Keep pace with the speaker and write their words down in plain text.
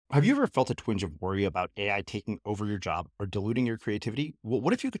Have you ever felt a twinge of worry about AI taking over your job or diluting your creativity? Well,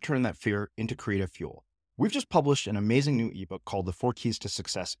 what if you could turn that fear into creative fuel? We've just published an amazing new ebook called The 4 Keys to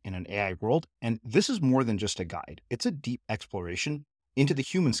Success in an AI World, and this is more than just a guide. It's a deep exploration into the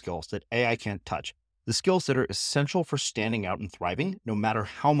human skills that AI can't touch, the skills that are essential for standing out and thriving, no matter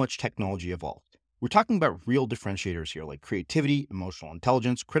how much technology evolves. We're talking about real differentiators here, like creativity, emotional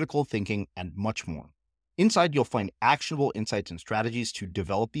intelligence, critical thinking, and much more. Inside, you'll find actionable insights and strategies to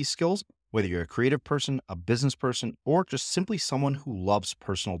develop these skills, whether you're a creative person, a business person, or just simply someone who loves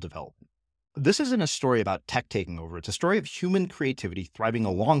personal development. This isn't a story about tech taking over. It's a story of human creativity thriving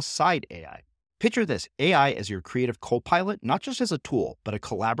alongside AI. Picture this, AI as your creative co-pilot, not just as a tool, but a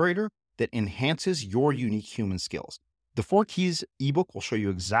collaborator that enhances your unique human skills. The 4 Keys ebook will show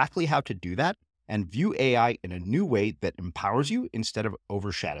you exactly how to do that and view AI in a new way that empowers you instead of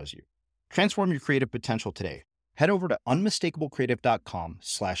overshadows you. Transform your creative potential today. Head over to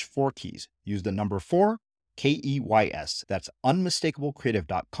unmistakablecreative.com/4keys. Use the number 4, KEYS. That's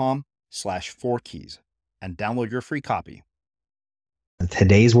unmistakablecreative.com/4keys and download your free copy. In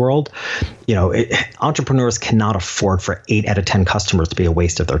today's world, entrepreneurs cannot afford for 8 out of 10 customers to be a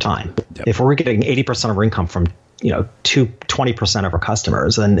waste of their time. Yep. If we're getting 80% of our income from 20% of our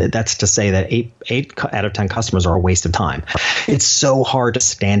customers, and that's to say that 8 out of 10 customers are a waste of time. It's so hard to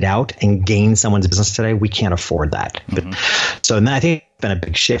stand out and gain someone's business today. We can't afford that. Mm-hmm. So I think it's been a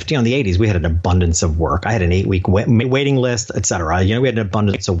big shift. In the 80s, we had an abundance of work. I had an 8-week waiting list, et cetera. We had an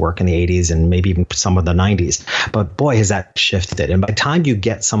abundance of work in the 80s and maybe even some of the 90s. But boy, has that shifted. And by the time you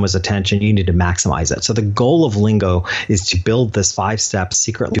get someone's attention, you need to maximize it. So the goal of Lingo is to build this 5-step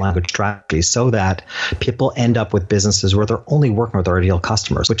secret language strategy so that people end up with businesses where they're only working with their ideal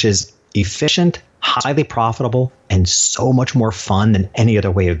customers, which is efficient, highly profitable, and so much more fun than any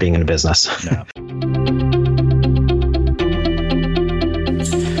other way of being in a business. Yeah.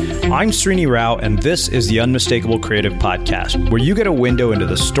 I'm Srini Rao, and this is the Unmistakable Creative Podcast, where you get a window into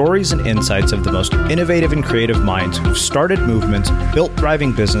the stories and insights of the most innovative and creative minds who've started movements, built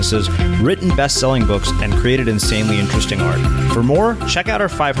thriving businesses, written best-selling books, and created insanely interesting art. For more, check out our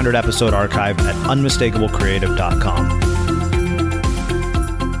 500-episode archive at unmistakablecreative.com.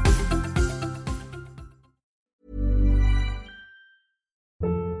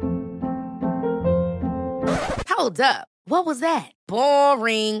 Hold up. What was that?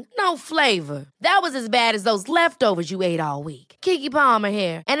 Boring. No flavor. That was as bad as those leftovers you ate all week. Keke Palmer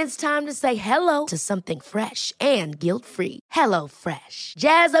here. And it's time to say hello to something fresh and guilt-free. Hello Fresh.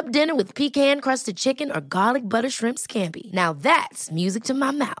 Jazz up dinner with pecan-crusted chicken or garlic butter shrimp scampi. Now that's music to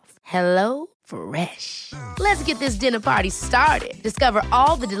my mouth. Hello Fresh. Let's get this dinner party started. Discover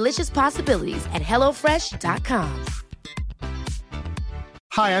all the delicious possibilities at HelloFresh.com.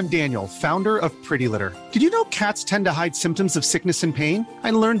 Hi, I'm Daniel, founder of Pretty Litter. Did you know cats tend to hide symptoms of sickness and pain?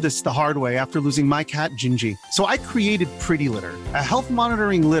 I learned this the hard way after losing my cat, Gingy. So I created Pretty Litter, a health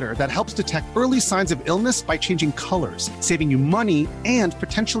monitoring litter that helps detect early signs of illness by changing colors, saving you money and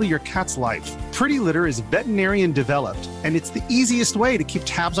potentially your cat's life. Pretty Litter is veterinarian developed, and it's the easiest way to keep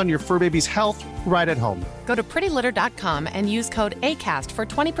tabs on your fur baby's health right at home. Go to prettylitter.com and use code ACAST for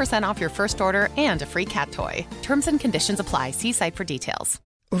 20% off your first order and a free cat toy. Terms and conditions apply. See site for details.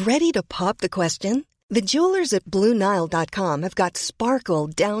 Ready to pop the question? The jewelers at BlueNile.com have got sparkle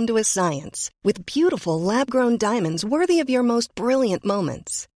down to a science with beautiful lab-grown diamonds worthy of your most brilliant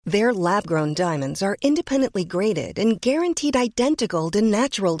moments. Their lab-grown diamonds are independently graded and guaranteed identical to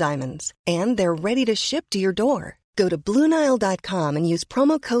natural diamonds, and they're ready to ship to your door. Go to BlueNile.com and use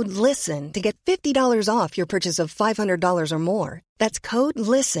promo code LISTEN to get $50 off your purchase of $500 or more. That's code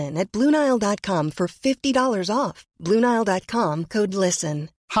LISTEN at BlueNile.com for $50 off. BlueNile.com, code LISTEN.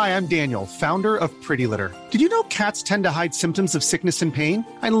 Hi, I'm Daniel, founder of Pretty Litter. Did you know cats tend to hide symptoms of sickness and pain?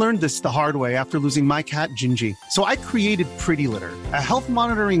 I learned this the hard way after losing my cat, Gingy. So I created Pretty Litter, a health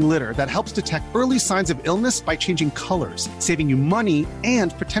monitoring litter that helps detect early signs of illness by changing colors, saving you money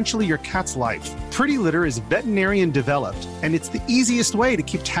and potentially your cat's life. Pretty Litter is veterinarian developed, and it's the easiest way to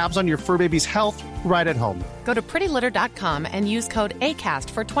keep tabs on your fur baby's health right at home. Go to prettylitter.com and use code ACAST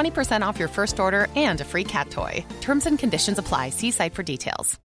for 20% off your first order and a free cat toy. Terms and conditions apply. See site for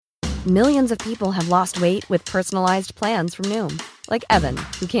details. Millions of people have lost weight with personalized plans from Noom. Like Evan,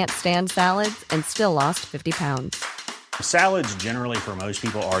 who can't stand salads and still lost 50 pounds. Salads generally for most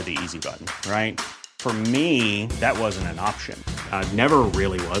people are the easy button, right? For me, that wasn't an option. I never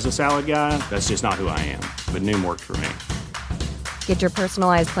really was a salad guy. That's just not who I am. But Noom worked for me. Get your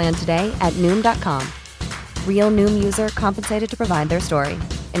personalized plan today at Noom.com. Real Noom user compensated to provide their story.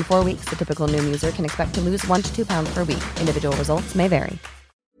 In 4 weeks, the typical Noom user can expect to lose 1 to 2 pounds per week. Individual results may vary.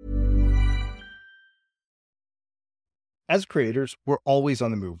 As creators, we're always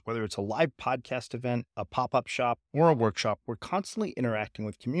on the move. Whether it's a live podcast event, a pop-up shop, or a workshop, we're constantly interacting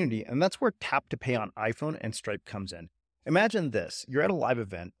with community, and that's where Tap to Pay on iPhone and Stripe comes in. Imagine this. You're at a live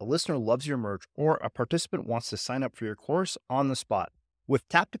event, a listener loves your merch, or a participant wants to sign up for your course on the spot. With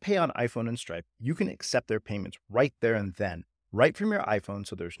Tap to Pay on iPhone and Stripe, you can accept their payments right there and then, right from your iPhone,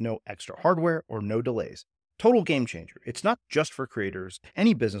 so there's no extra hardware or no delays. Total game changer. It's not just for creators.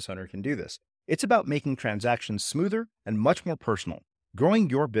 Any business owner can do this. It's about making transactions smoother and much more personal, growing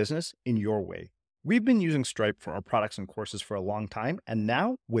your business in your way. We've been using Stripe for our products and courses for a long time, and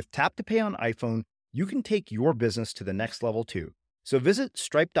now with Tap to Pay on iPhone, you can take your business to the next level too. So visit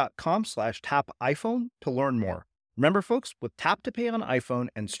stripe.com/tapiphone to learn more. Remember, folks, with Tap to Pay on iPhone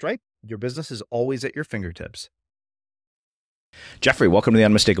and Stripe, your business is always at your fingertips. Jeffrey, welcome to The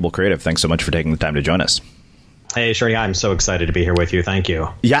Unmistakable Creative. Thanks so much for taking the time to join us. Hey, Shirley, I'm so excited to be here with you. Thank you.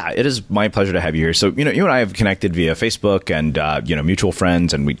 Yeah, it is my pleasure to have you here. So, you and I have connected via Facebook and, mutual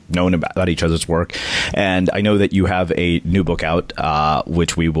friends, and we've known about each other's work. And I know that you have a new book out,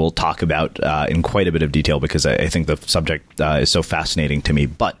 which we will talk about in quite a bit of detail because I think the subject is so fascinating to me.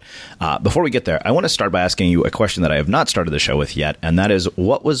 But before we get there, I want to start by asking you a question that I have not started the show with yet. And that is,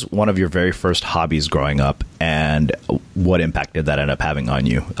 what was one of your very first hobbies growing up, and what impact did that end up having on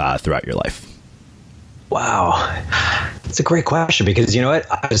you throughout your life? Wow. It's a great question because, you know what?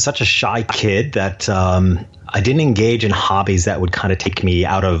 I was such a shy kid that I didn't engage in hobbies that would kind of take me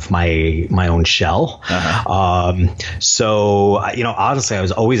out of my own shell. So, honestly, I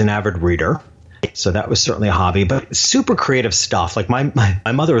was always an avid reader. So that was certainly a hobby, but super creative stuff. Like my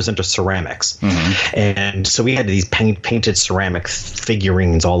mother was into ceramics. And so we had these painted ceramic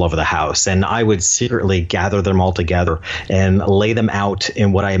figurines all over the house. And I would secretly gather them all together and lay them out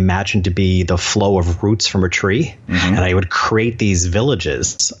in what I imagined to be the flow of roots from a tree. And I would create these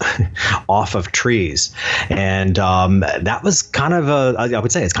villages off of trees. And that was kind of I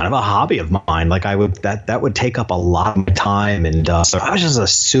would say it's kind of a hobby of mine. Like that would take up a lot of my time. And so I was just a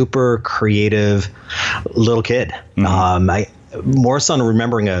super creative little kid. I more so than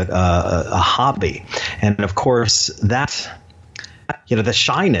remembering a hobby, and of course that the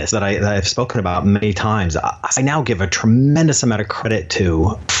shyness that I've spoken about many times, I now give a tremendous amount of credit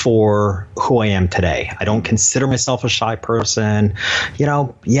to for who I am today. I don't consider myself a shy person,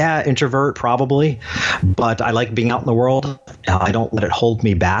 introvert probably, but I like being out in the world. I don't let it hold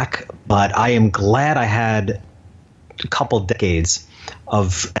me back, but I am glad I had a couple decades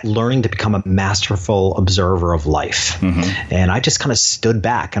of learning to become a masterful observer of life. And I just kind of stood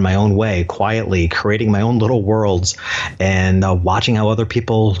back in my own way, quietly creating my own little worlds and watching how other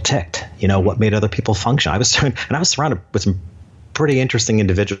people ticked, what made other people function. I was surrounded with some pretty interesting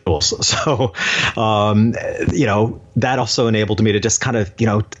individuals. So, that also enabled me to just kind of,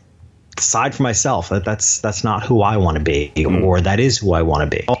 decide for myself that that's not who I want to be, or that is who I want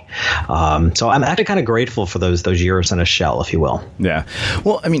to be. So I'm actually kind of grateful for those years in a shell, if you will. Yeah.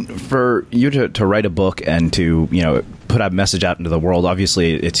 Well, I mean, for you to write a book and to, put a message out into the world,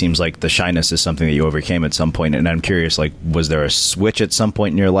 obviously it seems like the shyness is something that you overcame at some point. And I'm curious, was there a switch at some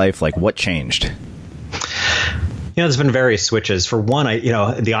point in your life? What changed? There's been various switches. For one,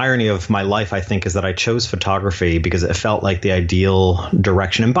 the irony of my life, I think, is that I chose photography because it felt like the ideal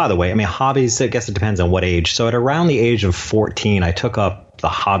direction. And by the way, hobbies, I guess it depends on what age. So at around the age of 14, I took up the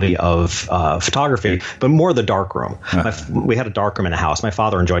hobby of photography, but more the darkroom. We had a darkroom in the house. My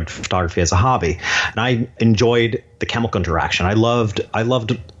father enjoyed photography as a hobby, and I enjoyed the chemical interaction. I loved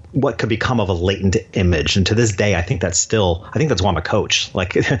what could become of a latent image. And to this day, I think that's why I'm a coach.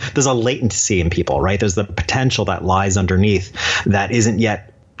 There's a latency in people, right? There's the potential that lies underneath that isn't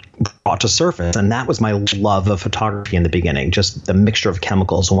yet brought to surface. And that was my love of photography in the beginning, just the mixture of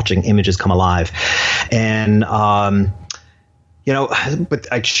chemicals and watching images come alive. And, but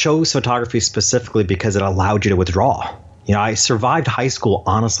I chose photography specifically because it allowed you to withdraw. I survived high school,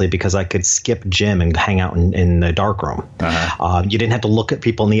 honestly, because I could skip gym and hang out in the darkroom. You didn't have to look at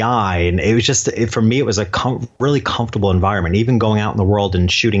people in the eye. And it was just, for me, it was a really comfortable environment. Even going out in the world and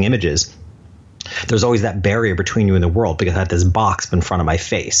shooting images, there's always that barrier between you and the world because I had this box in front of my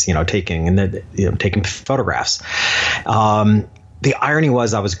face, taking photographs. The irony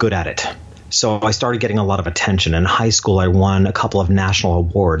was I was good at it. So I started getting a lot of attention. In high school, I won a couple of national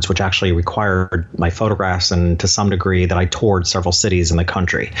awards, which actually required my photographs, and to some degree that I toured several cities in the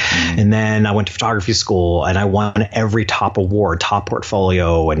country. And then I went to photography school and I won every top award, top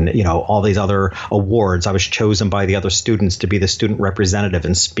portfolio, and all these other awards. I was chosen by the other students to be the student representative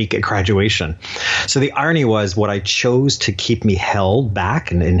and speak at graduation. So the irony was what I chose to keep me held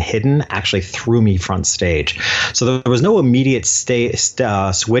back and hidden actually threw me front stage. So there was no immediate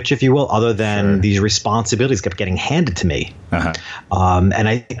switch, if you will, other than then these responsibilities kept getting handed to me. And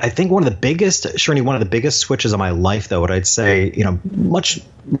I think one of the biggest switches of my life, though, what I'd say, much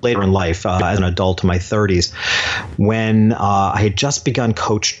later in life, as an adult in my 30s, when I had just begun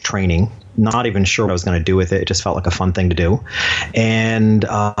coach training, not even sure what I was going to do with it. It just felt like a fun thing to do. And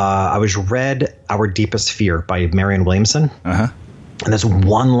I was read Our Deepest Fear by Marianne Williamson. And there's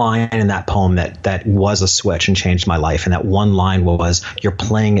one line in that poem that was a switch and changed my life. And that one line was, "Your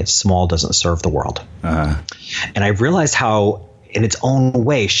playing it small doesn't serve the world." And I realized how, in its own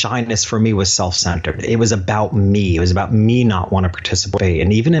way, shyness for me was self-centered. It was about me. It was about me not want to participate.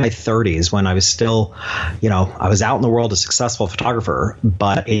 And even in my 30s, when I was still, I was out in the world, a successful photographer,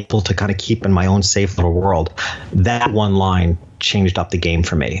 but able to kind of keep in my own safe little world, that one line changed up the game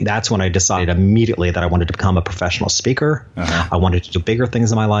for me. That's when I decided immediately that I wanted to become a professional speaker. I wanted to do bigger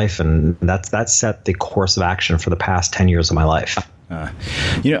things in my life, and that set the course of action for the past 10 years of my life.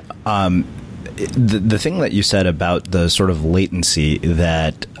 The thing that you said about the sort of latency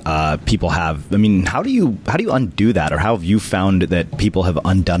that people have, I mean, how do you undo that, or how have you found that people have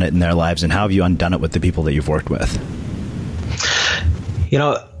undone it in their lives, and how have you undone it with the people that you've worked with?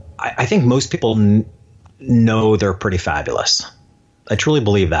 I think most people know they're pretty fabulous. I truly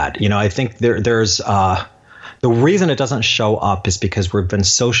believe that. I think there's the reason it doesn't show up is because we've been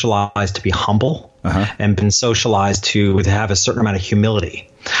socialized to be humble and been socialized to have a certain amount of humility,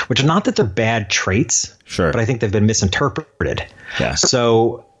 which is not that they're bad traits, but I think they've been misinterpreted.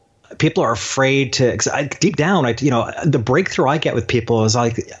 So people are afraid to, deep down, the breakthrough I get with people is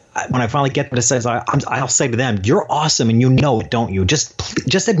like, when I finally get to say, I'll say to them, "You're awesome, and you know it, don't you?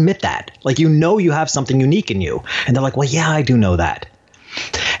 Just admit that. Like, you have something unique in you." And they're like, "Well, yeah, I do know that."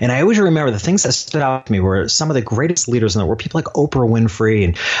 And I always remember the things that stood out to me were some of the greatest leaders in the world, people like Oprah Winfrey.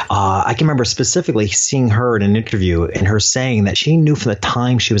 And I can remember specifically seeing her in an interview and her saying that she knew from the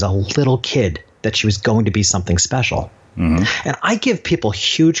time she was a little kid that she was going to be something special. And I give people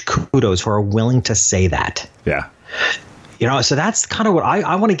huge kudos who are willing to say that. So that's kind of what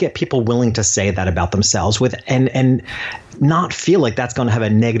I want to get people willing to say that about themselves with, and not feel like that's going to have a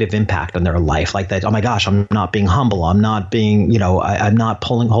negative impact on their life. Like that, oh my gosh, I'm not being humble. I'm not being, I'm not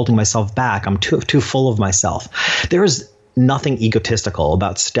holding myself back. I'm too full of myself. There is nothing egotistical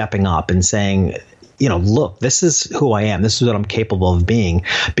about stepping up and saying, look, this is who I am. This is what I'm capable of being,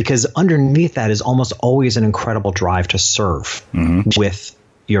 because underneath that is almost always an incredible drive to serve with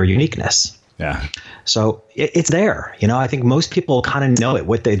your uniqueness. So it's there. I think most people kind of know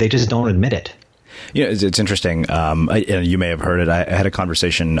it. They just don't admit it. It's interesting. You may have heard it. I had a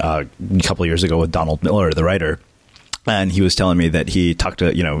conversation a couple of years ago with Donald Miller, the writer. And he was telling me that he talked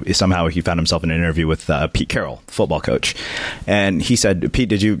to, somehow he found himself in an interview with Pete Carroll, the football coach. And he said, "Pete,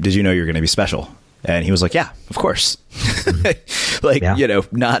 did you know you're going to be special?" And he was like, "Yeah, of course."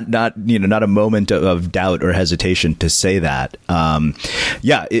 Not a moment of doubt or hesitation to say that.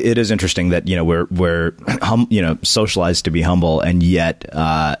 It is interesting that, we're socialized to be humble, and yet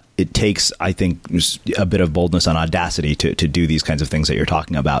it takes, I think, a bit of boldness and audacity to do these kinds of things that you're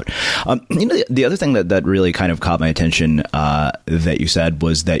talking about. The other thing that really kind of caught my attention that you said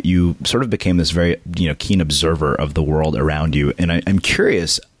was that you sort of became this very, keen observer of the world around you. And I'm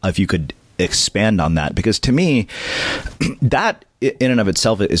curious if you could expand on that, because to me, that in and of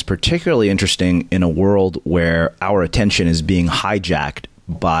itself is particularly interesting in a world where our attention is being hijacked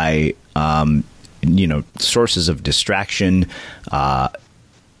by, sources of distraction. I've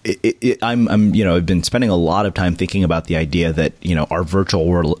been spending a lot of time thinking about the idea that, our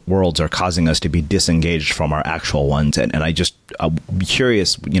virtual worlds are causing us to be disengaged from our actual ones. And I'm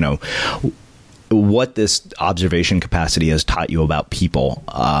curious, what this observation capacity has taught you about people,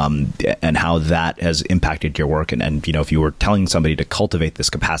 and how that has impacted your work. And if you were telling somebody to cultivate this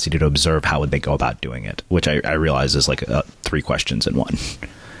capacity to observe, how would they go about doing it? Which I realize is like 3 questions in one.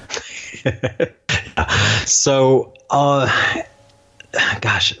 So, how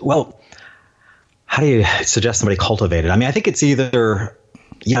do you suggest somebody cultivate it? I mean, I think it's either,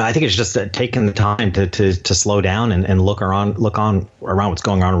 I think it's just taking the time to slow down and look around what's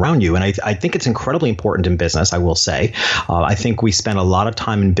going on around you. And I think it's incredibly important in business, I will say. I think we spend a lot of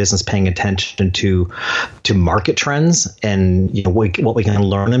time in business paying attention to market trends and what we can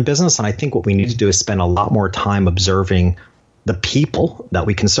learn in business. And I think what we need to do is spend a lot more time observing the people that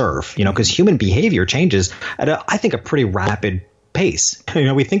we can serve, because human behavior changes at I think a pretty rapid pace.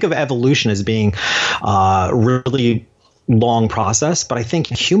 We think of evolution as being really long process, but I think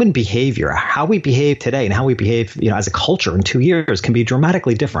human behavior, how we behave today and how we behave, as a culture in 2 years can be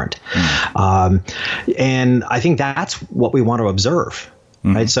dramatically different. And I think that's what we want to observe.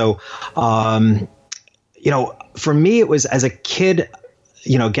 Right. So, for me, it was as a kid,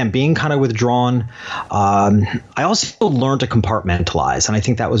 again, being kind of withdrawn, I also learned to compartmentalize. And I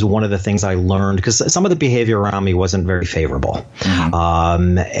think that was one of the things I learned, because some of the behavior around me wasn't very favorable.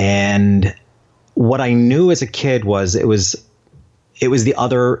 And what I knew as a kid was it was the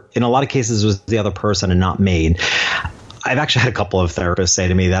other, in a lot of cases, it was the other person and not me. I've actually had a couple of therapists say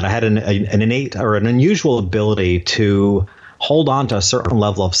to me that I had an innate or an unusual ability to hold on to a certain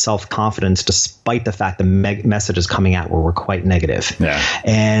level of self-confidence despite the fact the messages coming out were quite negative. Yeah.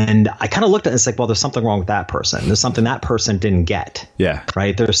 And I kind of looked at it and said, well, there's something wrong with that person. There's something that person didn't get. Yeah.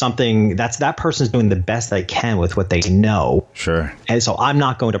 Right. There's something that person's doing the best they can with what they know. Sure. And so I'm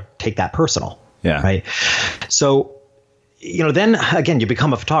not going to take that personal. Yeah. Right. So, then again, you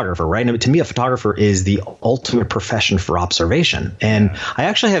become a photographer, right? And to me, a photographer is the ultimate profession for observation. And I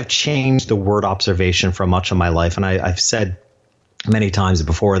actually have changed the word observation for much of my life. And I've said many times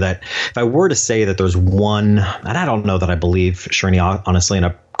before that if I were to say that there's one, and I don't know that I believe, Srini, honestly, in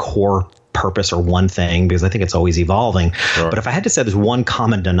a core purpose or one thing, because I think it's always evolving. Sure. But if I had to say there's one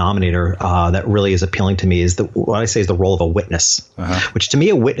common denominator that really is appealing to me, is what I say is the role of a witness, which to me,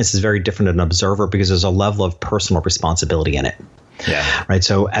 a witness is very different than an observer because there's a level of personal responsibility in it. Yeah. Right.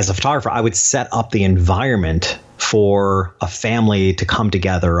 So as a photographer, I would set up the environment for a family to come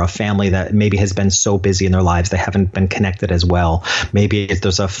together, a family that maybe has been so busy in their lives they haven't been connected as well. Maybe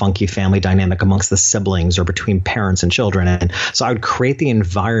there's a funky family dynamic amongst the siblings or between parents and children. And so I would create the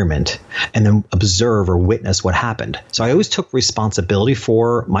environment and then observe or witness what happened. So I always took responsibility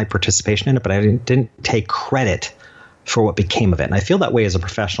for my participation in it, but I didn't take credit for what became of it. And I feel that way as a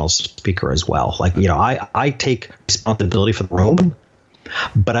professional speaker as well. Like, I take responsibility for the room,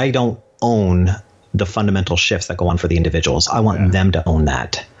 but I don't own the fundamental shifts that go on for the individuals. I want them to own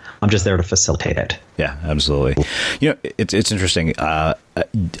that. I'm just there to facilitate it. Yeah, absolutely. It's interesting.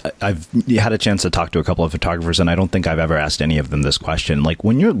 I've had a chance to talk to a couple of photographers, and I don't think I've ever asked any of them this question. Like,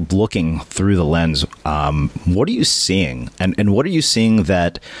 when you're looking through the lens, what are you seeing? And what are you seeing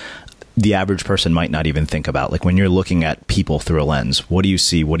that the average person might not even think about? Like, when you're looking at people through a lens, what do you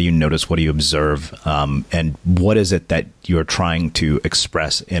see? What do you notice? What do you observe? And what is it that you're trying to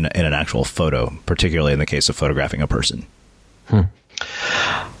express in an actual photo, particularly in the case of photographing a person?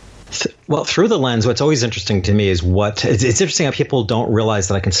 Well, through the lens, what's always interesting to me is it's interesting how people don't realize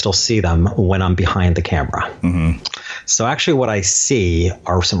that I can still see them when I'm behind the camera. So actually what I see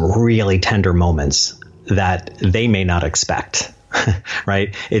are some really tender moments that they may not expect.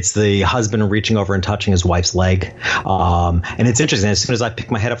 Right? It's the husband reaching over and touching his wife's leg. And it's interesting. As soon as I pick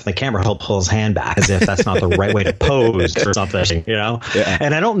my head up from the camera, he'll pull his hand back as if that's not the right way to pose or something, Yeah.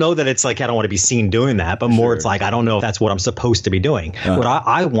 And I don't know that it's like, I don't want to be seen doing that, but more it's like, I don't know if that's what I'm supposed to be doing. What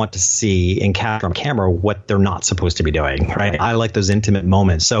I want to see and capture on camera what they're not supposed to be doing, right? I like those intimate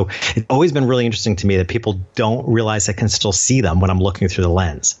moments. So it's always been really interesting to me that people don't realize I can still see them when I'm looking through the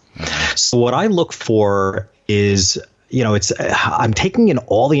lens. So what I look for is, I'm taking in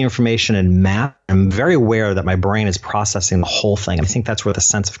all the information and map. I'm very aware that my brain is processing the whole thing. I think that's where the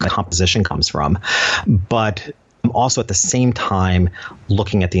sense of composition comes from. But I'm also at the same time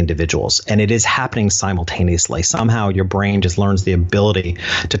looking at the individuals, and it is happening simultaneously. Somehow your brain just learns the ability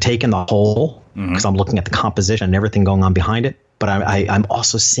to take in the whole, because I'm looking at the composition and everything going on behind it. But I'm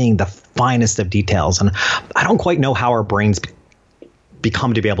also seeing the finest of details. And I don't quite know how our brains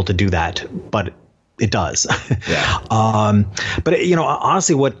become to be able to do that, but it does. Yeah. But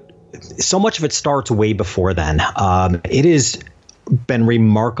honestly, so much of it starts way before then. It has been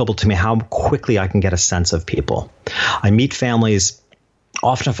remarkable to me how quickly I can get a sense of people. I meet families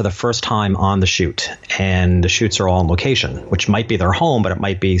often for the first time on the shoot, and the shoots are all on location, which might be their home, but it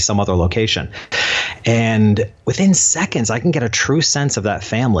might be some other location. And within seconds, I can get a true sense of that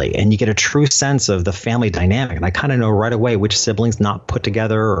family, and you get a true sense of the family dynamic. And I kind of know right away which sibling's not put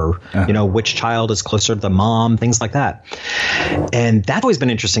together, or, which child is closer to the mom, things like that. And that's always been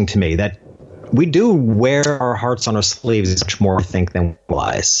interesting to me, that we do wear our hearts on our sleeves much more, I think, than we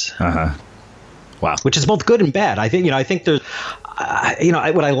realize. Wow. Which is both good and bad. I think there's,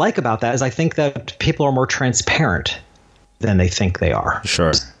 what I like about that is I think that people are more transparent than they think they are.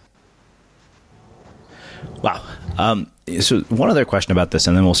 Sure. Wow. So one other question about this,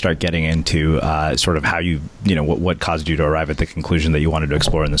 and then we'll start getting into sort of how what caused you to arrive at the conclusion that you wanted to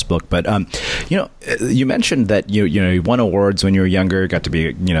explore in this book. But, you mentioned that you won awards when you were younger, got to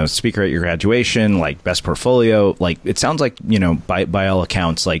be, speaker at your graduation, like best portfolio. Like, it sounds like, by all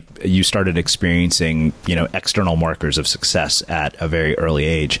accounts, like you started experiencing, external markers of success at a very early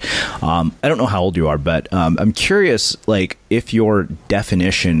age. I don't know how old you are, but I'm curious, like, if your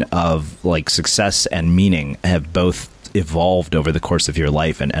definition of like success and meaning have both evolved over the course of your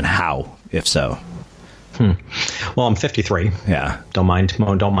life, and how, if so? Well, I'm 53. Yeah. Don't mind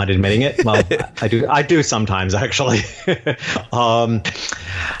admitting it. Well, I do sometimes, actually. Because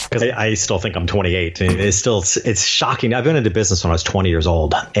I still think I'm 28. It's shocking. I've been into business when I was 20 years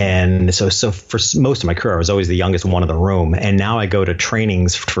old. And so for most of my career, I was always the youngest one in the room. And now I go to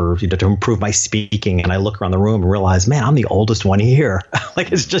trainings to improve my speaking. And I look around the room and realize, man, I'm the oldest one here.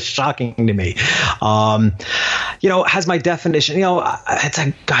 Like, it's just shocking to me. Has my definition, it's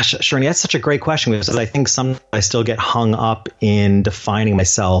like, gosh, Srini, that's such a great question, because I think sometimes I still get hung up in defining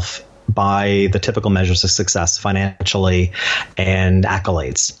myself by the typical measures of success financially and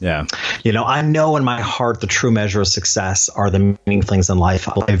accolades. Yeah. I know in my heart the true measure of success are the meaningful things in life.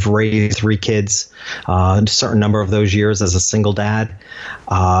 I've raised 3 kids, a certain number of those years as a single dad.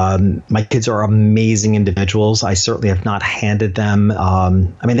 My kids are amazing individuals. I certainly have not handed them,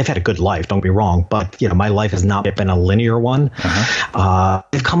 they've had a good life, don't get me wrong, but my life has not been a linear one.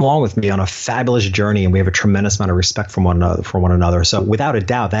 They've come along with me on a fabulous journey, and we have a tremendous amount of respect for one another. So without a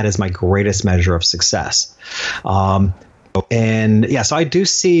doubt, that is my greatest measure of success. So I do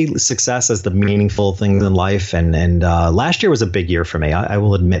see success as the meaningful things in life. And last year was a big year for me. I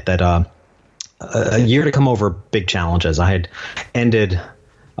will admit that a year to come over big challenges. I had ended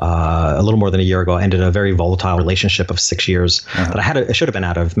a little more than a year ago, ended a very volatile relationship of 6 years that I should have been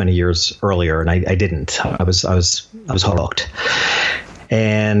out of many years earlier, and I didn't. I was hooked.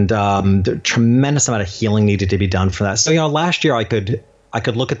 And the tremendous amount of healing needed to be done for that. So last year I could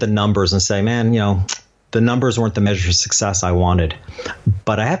look at the numbers and say, man, the numbers weren't the measure of success I wanted.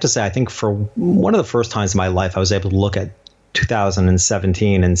 But I have to say, I think for one of the first times in my life, I was able to look at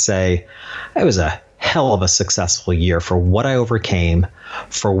 2017 and say, it was a hell of a successful year for what I overcame,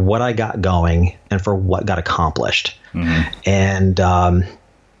 for what I got going, and for what got accomplished. And,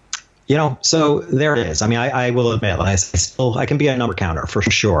 so there it is. I will admit, I can be a number counter for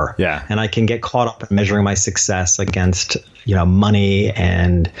sure. Yeah. And I can get caught up in measuring my success against, money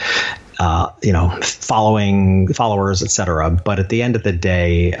and, followers, et cetera. But at the end of the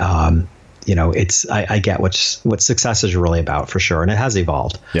day, I get what success is really about, for sure. And it has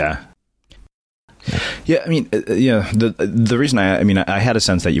evolved. Yeah. Yeah, the reason I had a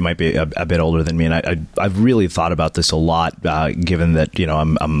sense that you might be a bit older than me, and I've really thought about this a lot, given that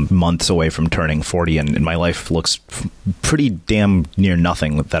I'm months away from turning 40, and my life looks pretty damn near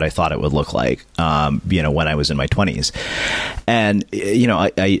nothing that I thought it would look like, when I was in my 20s, and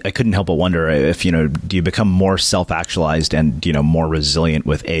I couldn't help but wonder if do you become more self-actualized and more resilient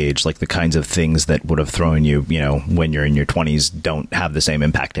with age, like the kinds of things that would have thrown you when you're in your 20s don't have the same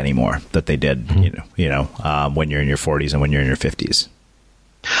impact anymore that they did. When you're in your 40s and when you're in your 50s.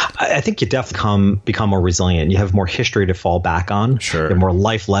 I think you definitely become more resilient. You have more history to fall back on. Sure. You have more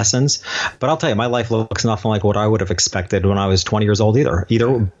life lessons. But I'll tell you, my life looks nothing like what I would have expected when I was 20 years old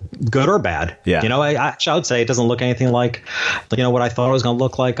either good or bad. Yeah. I would say it doesn't look anything like, what I thought it was going to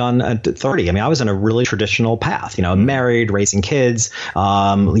look like on 30. I was in a really traditional path, married, raising kids,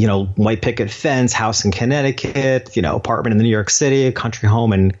 white picket fence, house in Connecticut, apartment in New York City, a country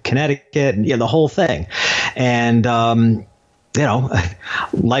home in Connecticut, and the whole thing. And,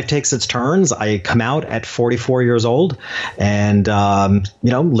 life takes its turns. I come out at 44 years old and,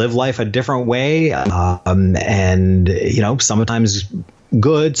 live life a different way. And, sometimes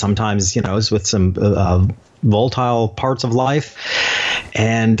good, sometimes, with some volatile parts of life.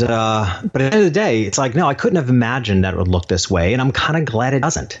 And but at the end of the day, it's like, no, I couldn't have imagined that it would look this way. And I'm kind of glad it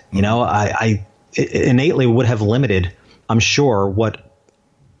doesn't. I innately would have limited, I'm sure, what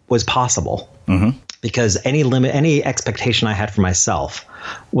was possible. Because any expectation I had for myself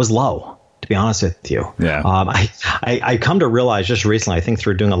was low, to be honest with you. Yeah. I come to realize just recently, I think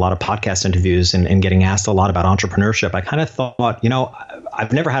through doing a lot of podcast interviews and getting asked a lot about entrepreneurship, I kind of thought,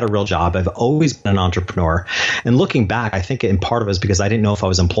 I've never had a real job. I've always been an entrepreneur. And looking back, I think in part of it is because I didn't know if I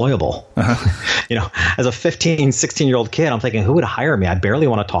was employable. As a 15, 16-year-old kid, I'm thinking, who would hire me? I barely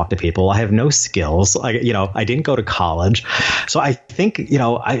want to talk to people. I have no skills. I didn't go to college. So I think,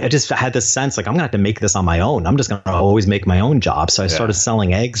 I just had this sense like, I'm going to have to make this on my own. I'm just going to always make my own job. So I started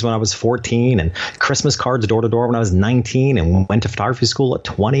selling eggs when I was 14 and Christmas cards door to door when I was 19 and went to photography school at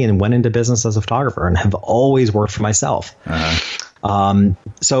 20 and went into business as a photographer and have always worked for myself.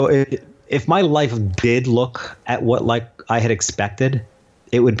 So if my life did look at what I had expected,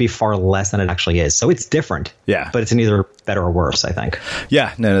 it would be far less than it actually is. So it's different. Yeah. But it's neither better or worse, I think.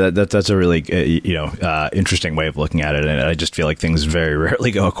 Yeah. No, that's a really, interesting way of looking at it. And I just feel like things very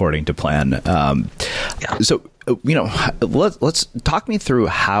rarely go according to plan. So, let's talk me through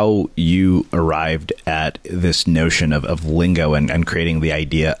how you arrived at this notion of lingo and creating the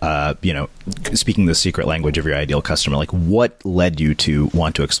idea, speaking the secret language of your ideal customer. Like, what led you to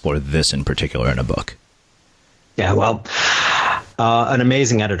want to explore this in particular in a book? Yeah, well, an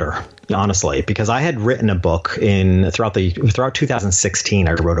amazing editor, honestly, because I had written a book throughout 2016.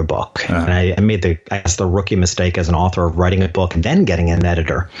 I wrote a book, and I made the rookie mistake as an author of writing a book and then getting an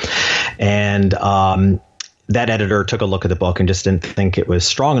editor, and that editor took a look at the book and just didn't think it was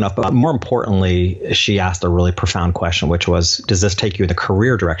strong enough. But more importantly, she asked a really profound question, which was, does this take you in the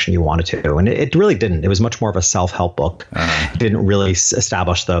career direction you wanted to? And it really didn't. It was much more of a self-help book. It didn't really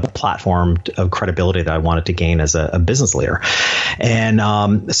establish the platform of credibility that I wanted to gain as a business leader.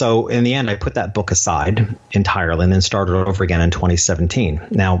 And so in the end, I put that book aside entirely and then started over again in 2017.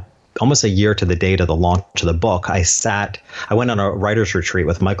 Now, almost a year to the date of the launch of the book, I went on a writer's retreat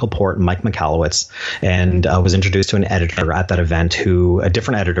with Michael Port and Mike Michalowicz, and was introduced to an editor at that event, a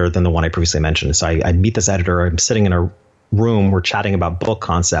different editor than the one I previously mentioned. So I meet this editor. I'm sitting in a room. We're chatting about book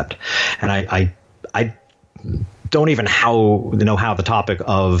concept, and I don't even know how the topic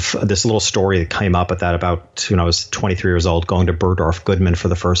of this little story that came up about when I was 23 years old, going to Bergdorf Goodman for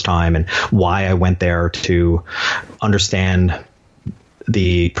the first time, and why I went there to understand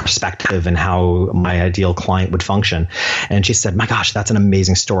the perspective and how my ideal client would function. And she said, my gosh, that's an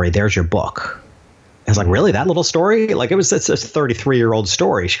amazing story. There's your book. I was like, really? That little story? Like it's a 33-year-old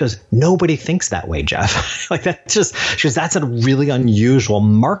story. She goes, nobody thinks that way, Jeff. That's a really unusual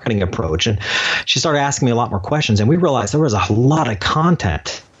marketing approach. And she started asking me a lot more questions. And we realized there was a lot of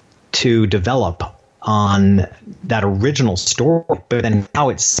content to develop on that original story, but then now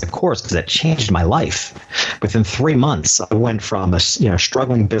it's a course because it changed my life. Within 3 months, I went from a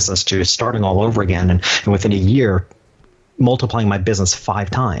struggling business to starting all over again, and within a year, multiplying my business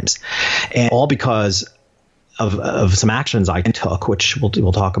 5 times, and all because of some actions I took, which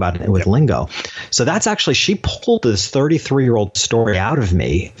we'll talk about with Lingo. So that's actually, she pulled this 33-year-old story out of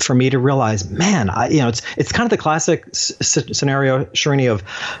me for me to realize, man, it's kind of the classic scenario, Srini, of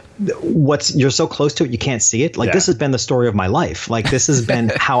you're so close to it you can't see it. This has been the story of my life. This has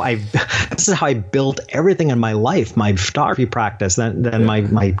been how I built everything in my life, my photography practice, then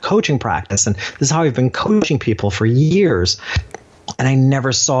my coaching practice, and this is how I've been coaching people for years. And I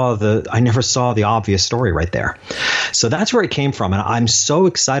never saw the obvious story right there. So that's where it came from. And I'm so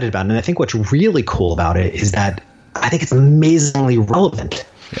excited about it. And I think what's really cool about it is that I think it's amazingly relevant.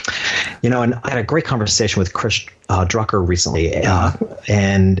 And I had a great conversation with Chris Drucker recently.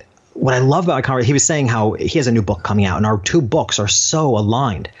 And what I love about our conversation, he was saying how he has a new book coming out, and our 2 books are so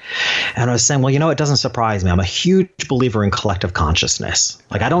aligned. And I was saying, well, it doesn't surprise me. I'm a huge believer in collective consciousness.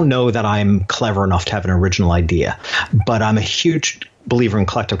 I don't know that I'm clever enough to have an original idea, but I'm a huge believer in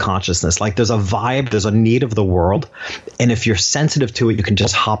collective consciousness. There's a vibe, there's a need of the world. And if you're sensitive to it, you can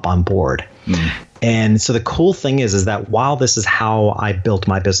just hop on board. And so the cool thing is that while this is how I built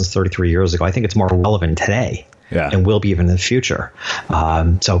my business 33 years ago, I think it's more relevant today. Yeah. And will be even in the future.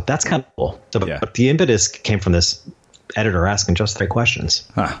 So that's kind of cool. But the impetus came from this editor asking just 3 questions.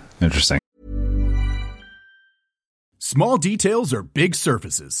 Interesting. Small details are big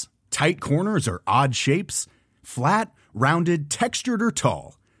surfaces. Tight corners are odd shapes. Flat, rounded, textured, or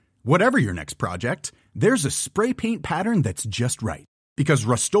tall. Whatever your next project, there's a spray paint pattern that's just right. Because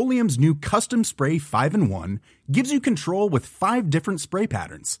Rust-Oleum's new Custom Spray 5-in-1 gives you control with 5 different spray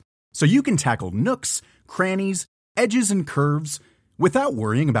patterns. So you can tackle nooks, crannies, edges, and curves without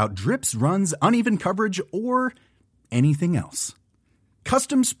worrying about drips, runs, uneven coverage, or anything else.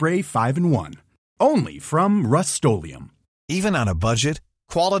 Custom Spray 5-in-1. Only from Rust-Oleum. Even on a budget,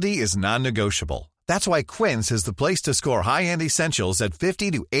 quality is non-negotiable. That's why Quince is the place to score high-end essentials at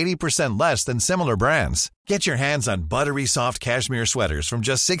 50 to 80% less than similar brands. Get your hands on buttery soft cashmere sweaters from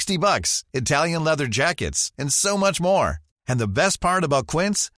just $60, Italian leather jackets, and so much more. And the best part about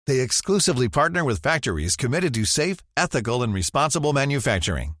Quince, they exclusively partner with factories committed to safe, ethical, and responsible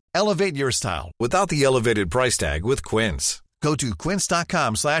manufacturing. Elevate your style without the elevated price tag with Quince. Go to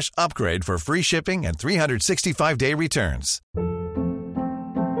quince.com/upgrade for free shipping and 365-day returns.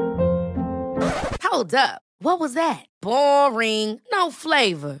 Hold up. What was that? Boring. No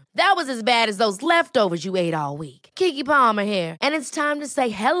flavor. That was as bad as those leftovers you ate all week. Keke Palmer here, and it's time to say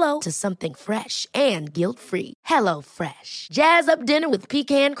hello to something fresh and guilt-free. HelloFresh. Jazz up dinner with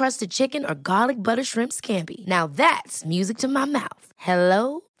pecan-crusted chicken or garlic butter shrimp scampi. Now that's music to my mouth.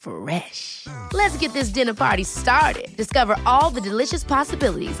 HelloFresh. Let's get this dinner party started. Discover all the delicious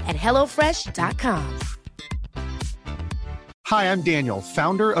possibilities at HelloFresh.com. Hi, I'm Daniel,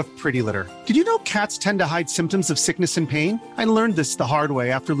 founder of Pretty Litter. Did you know cats tend to hide symptoms of sickness and pain? I learned this the hard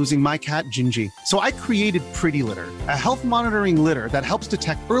way after losing my cat, Gingy. So I created Pretty Litter, a health monitoring litter that helps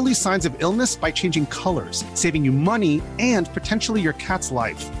detect early signs of illness by changing colors, saving you money and potentially your cat's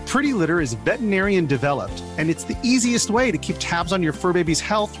life. Pretty Litter is veterinarian developed, and it's the easiest way to keep tabs on your fur baby's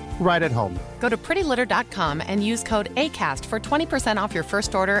health right at home. Go to prettylitter.com and use code ACAST for 20% off your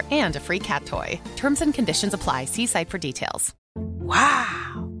first order and a free cat toy. Terms and conditions apply. See site for details.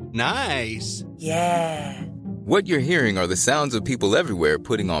 Wow. Nice. Yeah. What you're hearing are the sounds of people everywhere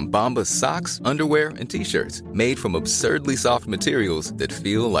putting on Bombas socks, underwear, and T-shirts made from absurdly soft materials that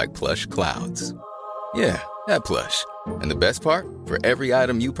feel like plush clouds. Yeah, that plush. And the best part? For every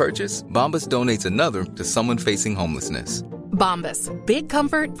item you purchase, Bombas donates another to someone facing homelessness. Bombas. Big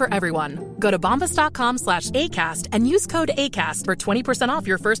comfort for everyone. Go to bombas.com/ACAST and use code ACAST for 20% off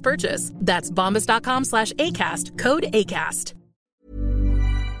your first purchase. That's bombas.com/ACAST. Code ACAST.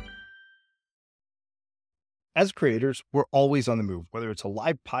 As creators, we're always on the move. Whether it's a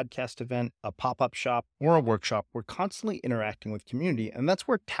live podcast event, a pop-up shop, or a workshop, we're constantly interacting with community, and that's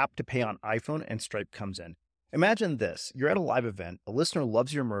where Tap to Pay on iPhone and Stripe comes in. Imagine this. You're at a live event, a listener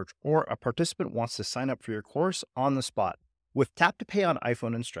loves your merch, or a participant wants to sign up for your course on the spot. With Tap to Pay on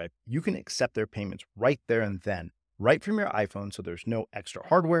iPhone and Stripe, you can accept their payments right there and then, right from your iPhone, so there's no extra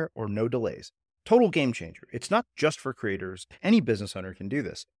hardware or no delays. Total game changer. It's not just for creators. Any business owner can do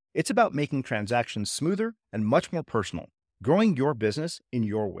this. It's about making transactions smoother and much more personal, growing your business in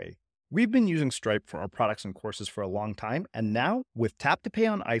your way. We've been using Stripe for our products and courses for a long time, and now with Tap to Pay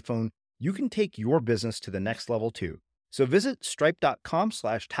on iPhone, you can take your business to the next level too. So visit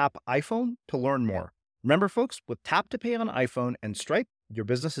stripe.com/tapiphone to learn more. Remember, folks, with Tap to Pay on iPhone and Stripe, your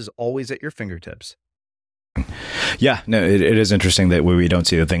business is always at your fingertips. Yeah, no, it is interesting that we don't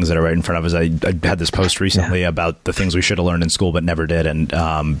see the things that are right in front of us. I had this post recently about the things we should have learned in school but never did, and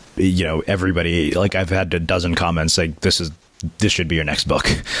everybody, like, I've had a dozen comments like this should be your next book.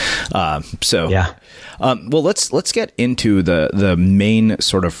 Well, let's get into the main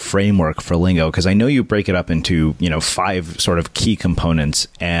sort of framework for Lingo, because I know you break it up into 5 sort of key components,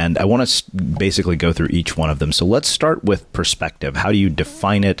 and I want to basically go through each one of them. So let's start with perspective. How do you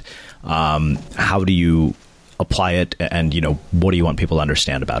define it? How do you apply it? And what do you want people to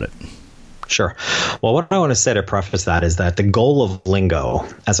understand about it? Sure. Well, what I want to say to preface that is that the goal of Lingo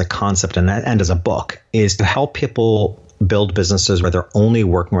as a concept and as a book is to help people build businesses where they're only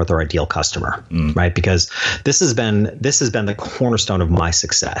working with their ideal customer, right? Because this has been the cornerstone of my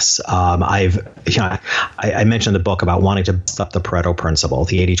success. I mentioned the book about wanting to bust up the Pareto principle,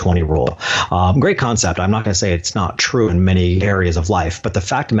 the 80-20 rule. Great concept. I'm not going to say it's not true in many areas of life, but the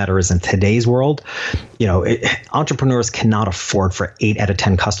fact of the matter is, in today's world, entrepreneurs cannot afford for 8 out of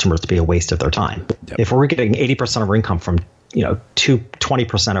 10 customers to be a waste of their time. Yep. If we're getting 80% of our income from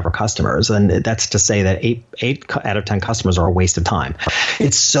 20% of our customers, and that's to say that 8 out of 10 customers are a waste of time.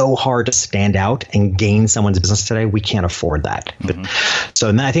 It's so hard to stand out and gain someone's business today. We can't afford that. So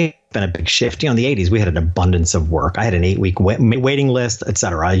I think it's been a big shift. In the 80s, we had an abundance of work. I had an 8-week waiting list, et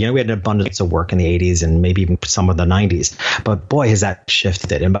cetera. We had an abundance of work in the 80s and maybe even some of the 90s. But boy, has that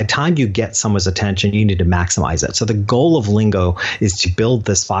shifted. And by the time you get someone's attention, you need to maximize it. So the goal of Lingo is to build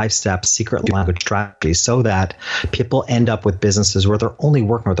this 5-step secret language strategy so that people end up with businesses where they're only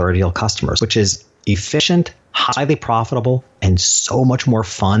working with their ideal customers, which is efficient, highly profitable, and so much more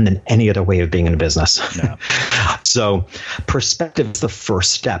fun than any other way of being in a business. Yeah. So perspective is the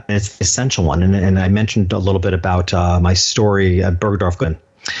first step, and it's the essential one. And I mentioned a little bit about my story at Bergdorf Goodman.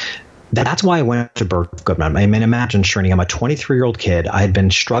 That's why I went to Bergdorf Goodman. I mean, imagine, Srini, I'm a 23-year-old kid. I had been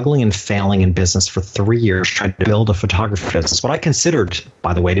struggling and failing in business for 3 years, trying to build a photography business, what I considered,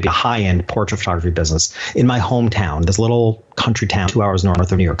 by the way, to be a high-end portrait photography business in my hometown, this little country town 2 hours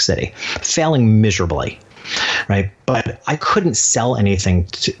north of New York City, failing miserably, right? But I couldn't sell anything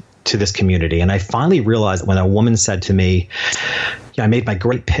to this community. And I finally realized when a woman said to me, I made my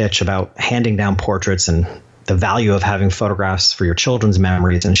great pitch about handing down portraits and the value of having photographs for your children's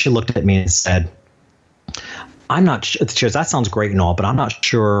memories. And she looked at me and said, I'm not sure, that sounds great and all, but I'm not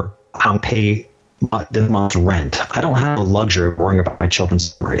sure how to pay this month's rent. I don't have the luxury of worrying about my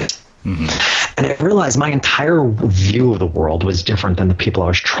children's memories. Mm-hmm. And I realized my entire view of the world was different than the people I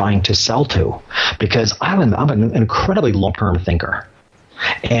was trying to sell to, because I'm an incredibly long-term thinker.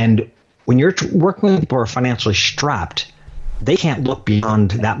 And when you're working with people who are financially strapped, they can't look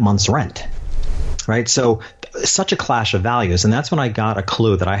beyond that month's rent. Right. So such a clash of values. And that's when I got a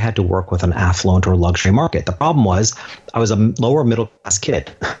clue that I had to work with an affluent or luxury market. The problem was I was a lower middle class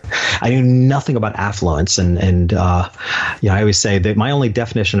kid. I knew nothing about affluence. And I always say that my only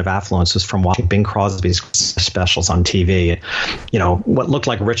definition of affluence was from watching Bing Crosby's specials on TV. And, what looked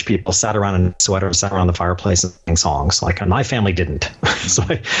like rich people sat around in sweaters, sat around the fireplace and sang songs. Like my family didn't. So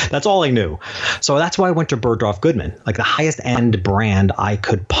that's all I knew. So that's why I went to Bergdorf Goodman, like the highest end brand I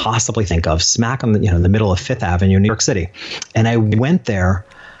could possibly think of, smack on the, in the middle of Fifth Avenue, New York City. And I went there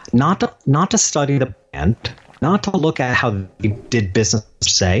not to study the brand, not to look at how they did business per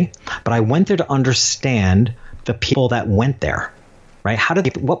se, but I went there to understand the people that went there, right?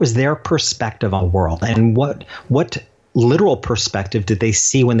 What was their perspective on the world, and what literal perspective did they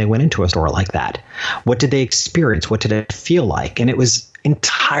see when they went into a store like that? What did they experience? What did it feel like? And it was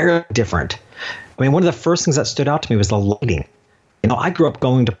entirely different. I mean, one of the first things that stood out to me was the lighting. I grew up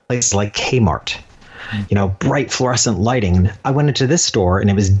going to places like Kmart, bright fluorescent lighting. I went into this store and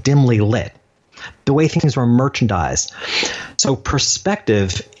it was dimly lit. The way things were merchandised. So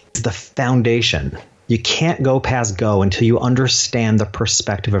perspective is the foundation. You can't go past go until you understand the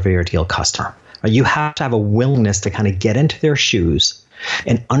perspective of your ideal customer. You have to have a willingness to kind of get into their shoes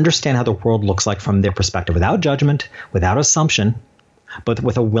and understand how the world looks like from their perspective, without judgment, without assumption, but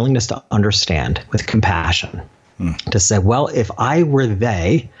with a willingness to understand, with compassion. To say, well, if I were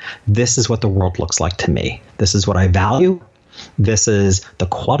they, this is what the world looks like to me. This is what I value. This is the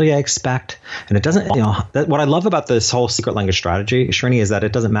quality I expect. And it doesn't, what I love about this whole secret language strategy, Srini, is that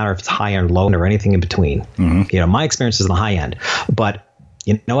it doesn't matter if it's high end, low end, or anything in between. My experience is in the high end. But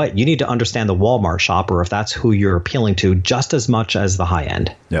you know what? You need to understand the Walmart shopper, if that's who you're appealing to, just as much as the high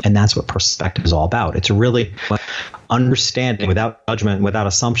end. Yep. And that's what perspective is all about. It's really understanding, without judgment, without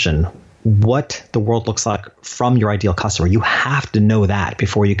assumption, what the world looks like from your ideal customer. You have to know that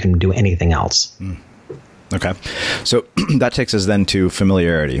before you can do anything else. Okay. So that takes us then to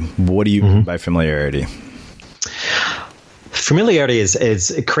familiarity. What do you mean by familiarity? Familiarity is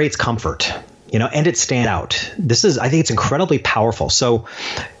it creates comfort, and it stands out. I think it's incredibly powerful. So,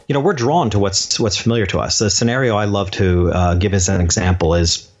 we're drawn to what's familiar to us. The scenario I love to give as an example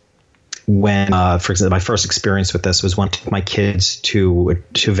is when, for example, my first experience with this was when I took my kids to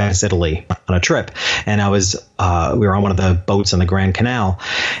Venice, Italy on a trip. And we were on one of the boats in the Grand Canal,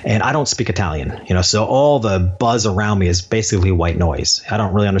 and I don't speak Italian, so all the buzz around me is basically white noise. I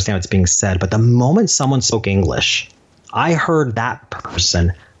don't really understand what's being said. But the moment someone spoke English, I heard that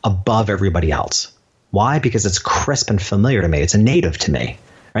person above everybody else. Why? Because it's crisp and familiar to me. It's a native to me.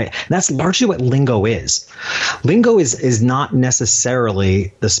 Right. And that's largely what lingo is. Lingo is not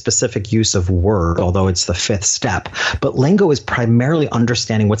necessarily the specific use of word, although it's the fifth step. But lingo is primarily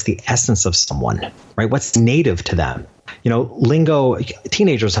understanding what's the essence of someone, right? What's native to them. Lingo,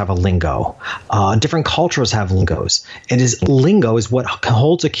 teenagers have a lingo. Different cultures have lingos. Lingo is what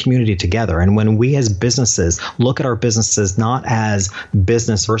holds a community together. And when we as businesses look at our businesses not as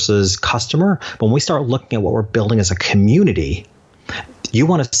business versus customer, but when we start looking at what we're building as a community, you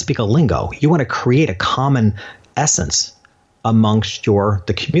want to speak a lingo. You want to create a common essence amongst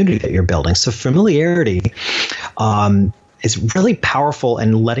the community that you're building. So familiarity is really powerful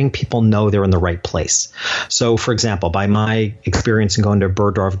in letting people know they're in the right place. So, for example, by my experience in going to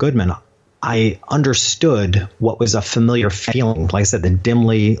Bergdorf Goodman, I understood what was a familiar feeling. Like I said, the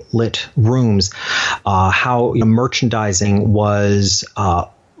dimly lit rooms, how merchandising was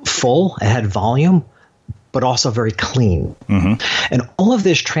full, it had volume, but also very clean. And all of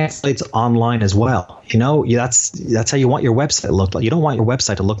this translates online as well. That's how you want your website to look like. You don't want your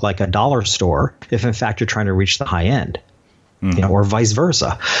website to look like a dollar store if in fact you're trying to reach the high end, or vice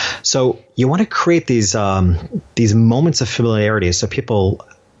versa. So you want to create these moments of familiarity so people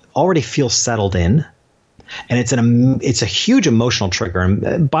already feel settled in. And it's a huge emotional trigger.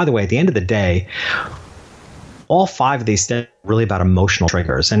 And by the way, at the end of the day, all 5 of these things are really about emotional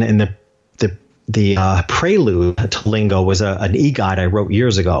triggers. And the prelude to lingo was an e-guide I wrote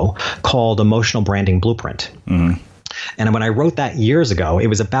years ago called Emotional Branding Blueprint. And when I wrote that years ago, it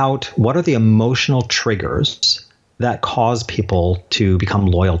was about what are the emotional triggers that cause people to become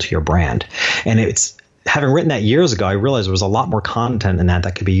loyal to your brand. And having written that years ago, I realized there was a lot more content in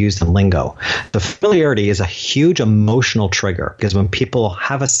that could be used in lingo. The familiarity is a huge emotional trigger because when people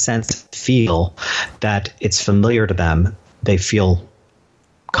have a sense, feel that it's familiar to them, they feel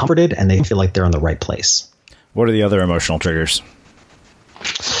comforted and they feel like they're in the right place. What are the other emotional triggers?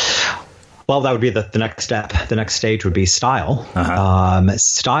 Well, that would be the next step. The next stage would be style.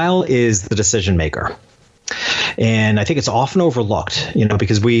 Style is the decision maker. And I think it's often overlooked,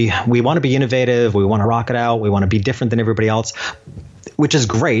 because we want to be innovative. We want to rock it out. We want to be different than everybody else, which is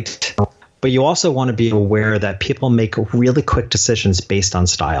great. but you also want to be aware that people make really quick decisions based on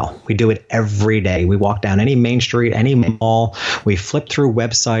style. We do it every day. We walk down any main street, any mall, we flip through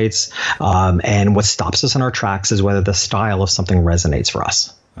websites, and what stops us in our tracks is whether the style of something resonates for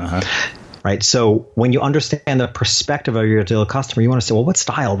us. Right. So when you understand the perspective of your ideal customer, you want to say, well, what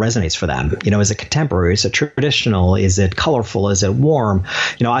style resonates for them? Is it contemporary? Is it traditional? Is it colorful? Is it warm?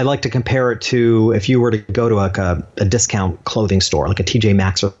 I like to compare it to if you were to go to like a discount clothing store, like a TJ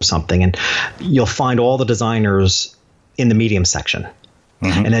Maxx or something, and you'll find all the designers in the medium section.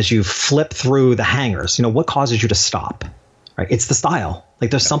 And as you flip through the hangers, what causes you to stop? Right. It's the style.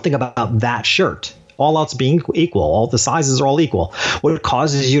 Like there's something about that shirt. All else being equal, all the sizes are all equal. What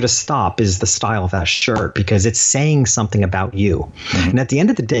causes you to stop is the style of that shirt because it's saying something about you. And at the end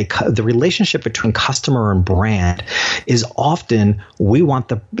of the day, the relationship between customer and brand is often we want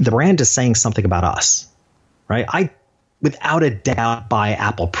the brand is saying something about us, right? I, without a doubt, buy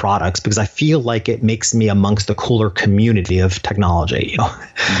Apple products because I feel like it makes me amongst the cooler community of technology,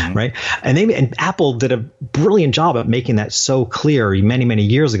 right? And Apple did a brilliant job of making that so clear many, many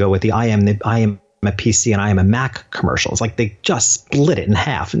years ago with the I am a PC and I am a Mac commercials. Like they just split it in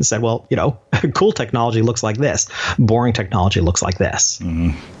half and said, well, cool technology looks like this. Boring technology looks like this.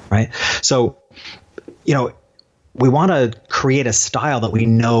 Right. So, we want to create a style that we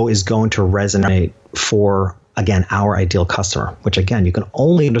know is going to resonate for, again, our ideal customer, which again, you can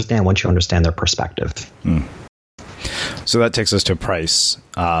only understand once you understand their perspective. So that takes us to price,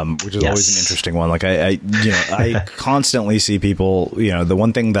 which is always an interesting one. Like I constantly see people, the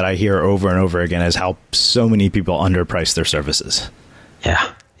one thing that I hear over and over again is how so many people underprice their services.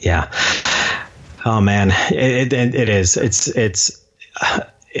 Yeah. Oh man, it is.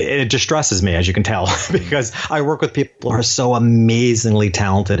 It distresses me, as you can tell, because I work with people who are so amazingly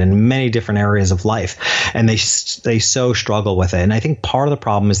talented in many different areas of life, and they so struggle with it. And I think part of the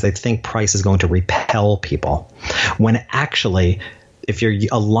problem is they think price is going to repel people, when actually, if you're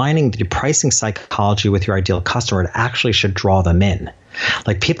aligning the pricing psychology with your ideal customer, it actually should draw them in.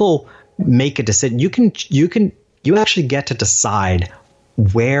 Like people make a decision. You actually get to decide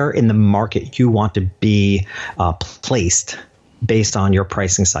where in the market you want to be placed based on your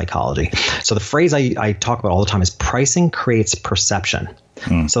pricing psychology. So the phrase I talk about all the time is pricing creates perception.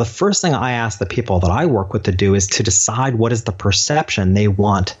 So the first thing I ask the people that I work with to do is to decide what is the perception they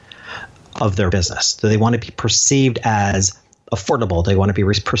want of their business. Do they want to be perceived as affordable? Do they want to be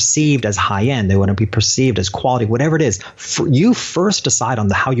perceived as high end? They want to be perceived as quality, whatever it is. You first decide on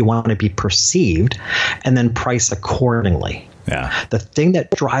how you want to be perceived and then price accordingly. Yeah. The thing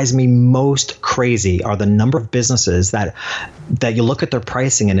that drives me most crazy are the number of businesses that you look at their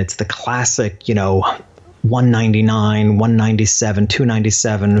pricing and it's the classic, $199, $197,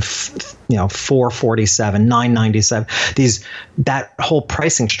 $297, $447, $997. That whole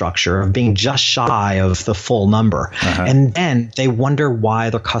pricing structure of being just shy of the full number, and then they wonder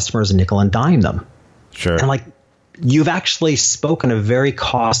why their customers nickel and dime them. Sure. And like, you've actually spoken a very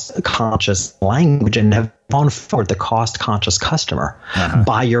cost-conscious language and have gone forward the cost-conscious customer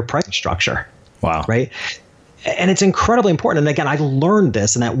by your pricing structure. Wow. Right? And it's incredibly important. And again, I learned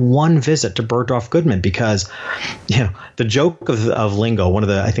this in that one visit to Bergdorf Goodman because, the joke of Lingo, one of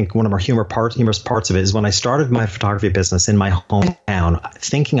our humorous parts of it is when I started my photography business in my hometown,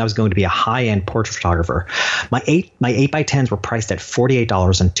 thinking I was going to be a high-end portrait photographer, my 8x10s were priced at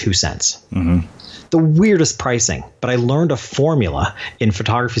 $48.02. The weirdest pricing, but I learned a formula in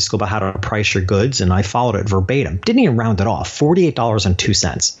photography school about how to price your goods, and I followed it verbatim. Didn't even round it off.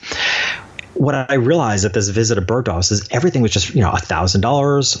 $48.02. What I realized at this visit to Bergdorf's is everything was just $1,000,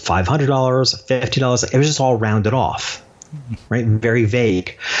 $500, $50. It was just all rounded off, right? Very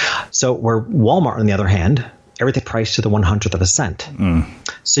vague. So where Walmart, on the other hand, everything priced to the 100th of a cent.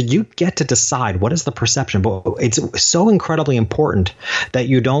 So you get to decide what is the perception. But it's so incredibly important that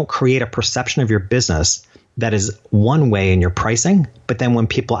you don't create a perception of your business that is one way in your pricing, but then when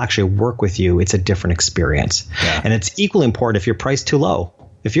people actually work with you, it's a different experience. Yeah. And it's equally important if you're priced too low.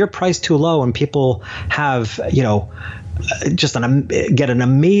 If you're priced too low and people have, get an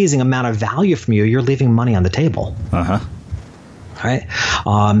amazing amount of value from you, you're leaving money on the table. Right.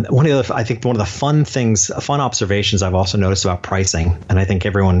 One of the fun observations I've also noticed about pricing, and I think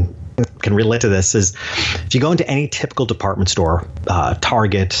everyone can relate to this, is if you go into any typical department store,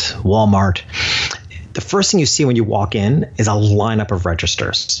 Target, Walmart, the first thing you see when you walk in is a lineup of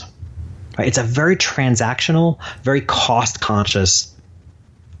registers. Right? It's a very transactional, very cost-conscious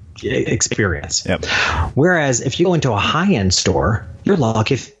experience. Yep. Whereas if you go into a high-end store, you're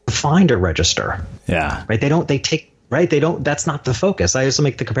lucky if you find a register. Yeah. Right. They right? That's not the focus. I also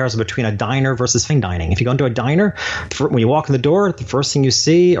make the comparison between a diner versus fine dining. If you go into a diner, when you walk in the door, the first thing you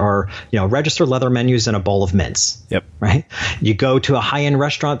see are, register leather menus and a bowl of mints. Yep. Right. You go to a high-end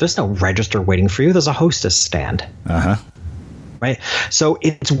restaurant, there's no register waiting for you. There's a hostess stand. Right. So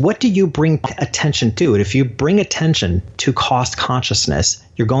it's, what do you bring attention to? And if you bring attention to cost consciousness,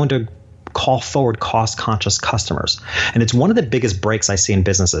 you're going to call forward cost-conscious customers. And it's one of the biggest breaks I see in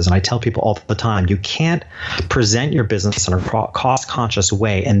businesses. And I tell people all the time, you can't present your business in a cost-conscious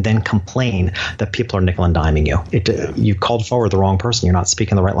way and then complain that people are nickel and diming you. You called forward the wrong person. You're not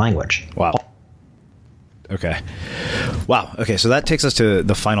speaking the right language. Wow. Okay. Wow. Okay. So that takes us to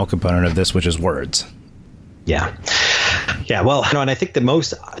the final component of this, which is words. Yeah. Yeah, well, and I think the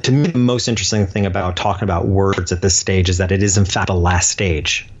most interesting thing about talking about words at this stage is that it is, in fact, the last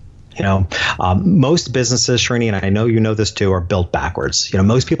stage. Most businesses, Srini, and I know you know this too, are built backwards.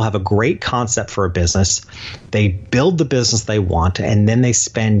 Most people have a great concept for a business. They build the business they want, and then they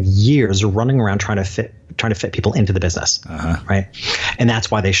spend years running around trying to fit people into the business, right? And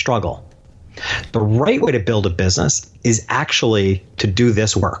that's why they struggle. The right way to build a business is actually to do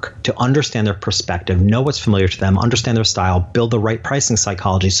this work, to understand their perspective, know what's familiar to them, understand their style, build the right pricing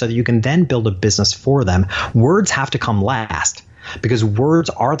psychology so that you can then build a business for them. Words have to come last, because words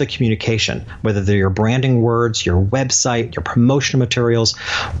are the communication, whether they're your branding words, your website, your promotional materials.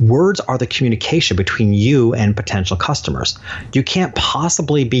 Words are the communication between you and potential customers. You can't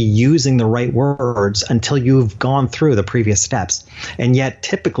possibly be using the right words until you've gone through the previous steps. And yet,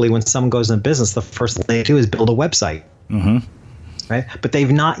 typically, when someone goes into business, the first thing they do is build a website. Right? But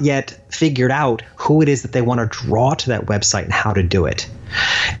they've not yet figured out who it is that they want to draw to that website and how to do it.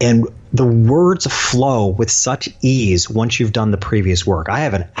 And the words flow with such ease once you've done the previous work. I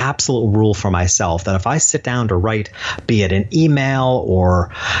have an absolute rule for myself that if I sit down to write, be it an email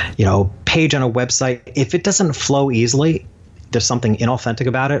or, page on a website, if it doesn't flow easily, there's something inauthentic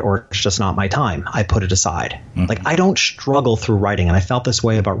about it, or it's just not my time. I put it aside. Like, I don't struggle through writing, and I felt this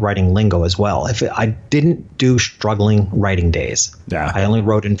way about writing lingo as well. I didn't do struggling writing days. I only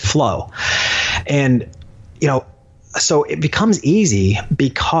wrote in flow. And, so it becomes easy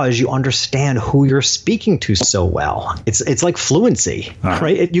because you understand who you're speaking to so well. It's like fluency,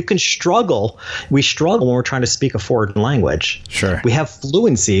 right? You can struggle. We struggle when we're trying to speak a foreign language. Sure. We have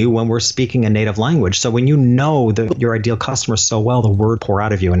fluency when we're speaking a native language. So when you know your ideal customer so well, the word pour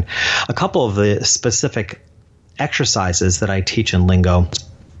out of you. And a couple of the specific exercises that I teach in lingo,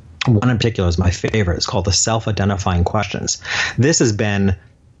 one in particular is my favorite. It's called the self-identifying questions. This has been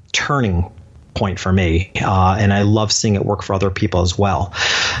turning point for me, and I love seeing it work for other people as well.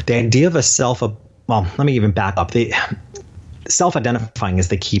 The idea of let me even back up. The self-identifying is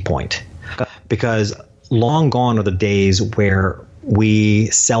the key point, because long gone are the days where we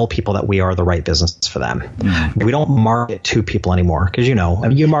sell people that we are the right business for them. We don't market to people anymore, because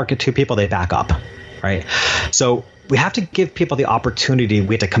you market to people, they back up, right? So we have to give people the opportunity.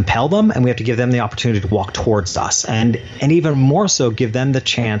 We have to compel them, and we have to give them the opportunity to walk towards us, and even more so, give them the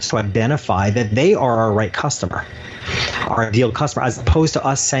chance to identify that they are our right customer, our ideal customer, as opposed to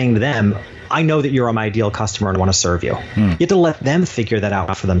us saying to them, I know that you're my ideal customer and I want to serve you. You have to let them figure that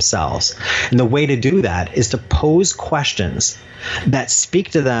out for themselves. And the way to do that is to pose questions that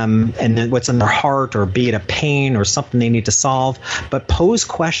speak to them and what's in their heart, or be it a pain or something they need to solve, but pose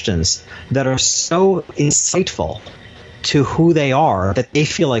questions that are so insightful to who they are that they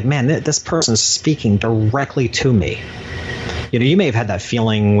feel like, man, this person's speaking directly to me. You may have had that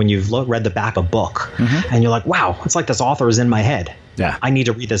feeling when you've read the back of a book, and you're like, wow, it's like this author is in my head. Yeah, I need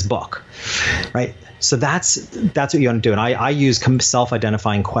to read this book, right? So that's what you want to do. And I use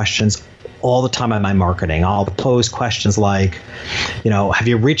self-identifying questions all the time in my marketing. I'll pose questions like, have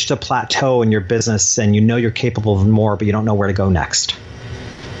you reached a plateau in your business and you're capable of more, but you don't know where to go next?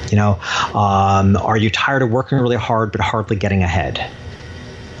 Are you tired of working really hard but hardly getting ahead?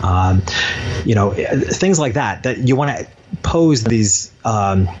 Things like that you want to pose these.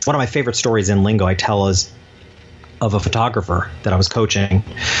 One of my favorite stories in lingo I tell is of a photographer that I was coaching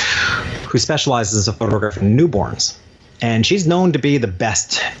who specializes as a photographer in newborns. And she's known to be the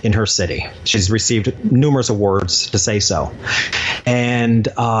best in her city. She's received numerous awards to say so. And,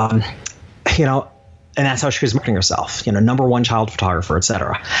 and that's how she was marketing herself, number one child photographer, et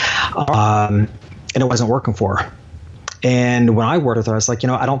cetera. And it wasn't working for her. And when I worked with her, I was like,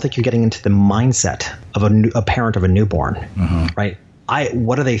 I don't think you're getting into the mindset of a parent of a newborn, right?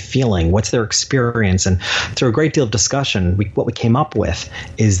 What are they feeling? What's their experience? And through a great deal of discussion, what we came up with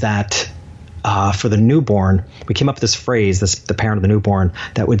is that for the newborn, we came up with this phrase, the parent of the newborn,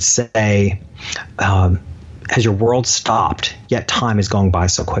 that would say, has your world stopped, yet time is going by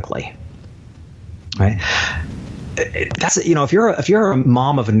so quickly, right? that's, if you're a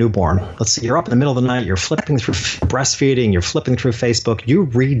mom of a newborn, let's say you're up in the middle of the night, you're flipping through breastfeeding, you're flipping through Facebook, you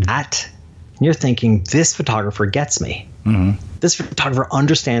read that, and you're thinking, this photographer gets me. Mm-hmm. This photographer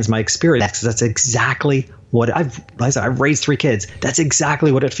understands my experience. That's exactly what I've raised 3 kids. That's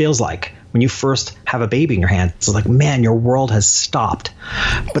exactly what it feels like when you first have a baby in your hands. It's like, man, your world has stopped.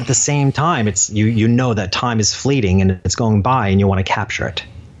 But at the same time, it's you know that time is fleeting and it's going by, and you want to capture it.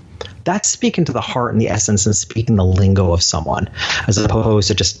 That's speaking to the heart and the essence and speaking the lingo of someone, as opposed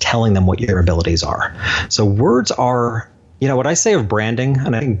to just telling them what your abilities are. So words are, what I say of branding,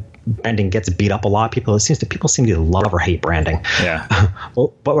 and I think branding gets beat up a lot. People seem to love or hate branding. Yeah.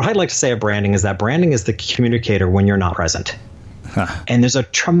 Well, but what I'd like to say of branding is that branding is the communicator when you're not present. Huh. And there's a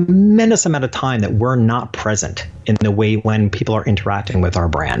tremendous amount of time that we're not present in the way when people are interacting with our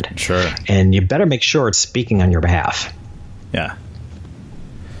brand. Sure. And you better make sure it's speaking on your behalf. Yeah.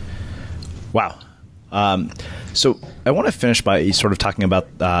 Wow. So I want to finish by sort of talking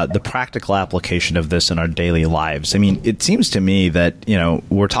about the practical application of this in our daily lives. I mean, it seems to me that,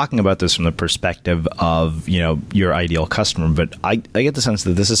 we're talking about this from the perspective of, your ideal customer, but I get the sense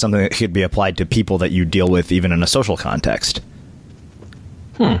that this is something that could be applied to people that you deal with even in a social context.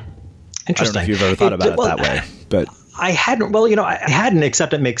 Interesting. I don't know if you've ever thought about it that way, but I hadn't. Well, I hadn't,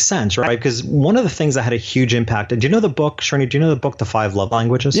 except it makes sense, right? Because one of the things that had a huge impact. Do you know the book, Srini? Do you know the book, The 5 Love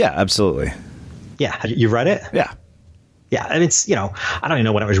Languages? Yeah, absolutely. Yeah, you read it? Yeah. Yeah, and it's, I don't even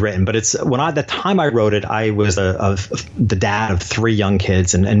know when it was written, but it's the time I wrote it, I was the dad of 3 young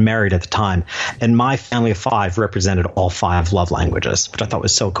kids and married at the time. And my family of 5 represented all 5 love languages, which I thought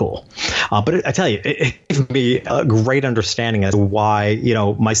was so cool. But I tell you, it gave me a great understanding as to why,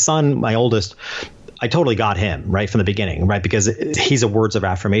 my son, my oldest, I totally got him right from the beginning, right? Because he's a words of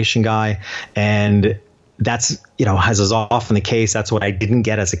affirmation guy. And that's, as is often the case, that's what I didn't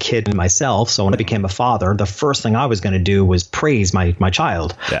get as a kid myself. So when I became a father, the first thing I was going to do was praise my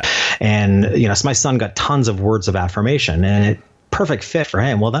child. Yeah. And, so my son got tons of words of affirmation, and it perfect fit for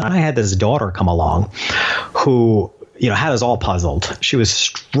him. Well, then I had this daughter come along who, had us all puzzled. She was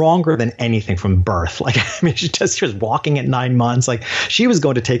stronger than anything from birth. Like, she was walking at 9 months. Like, she was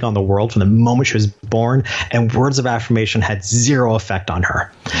going to take on the world from the moment she was born, and words of affirmation had zero effect on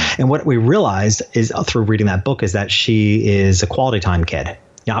her. And what we realized is through reading that book is that she is a quality time kid.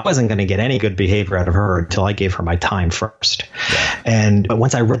 I wasn't going to get any good behavior out of her until I gave her my time first. Yeah. But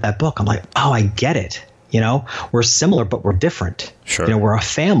once I read that book, I'm like, oh, I get it. We're similar, but we're different. Sure. We're a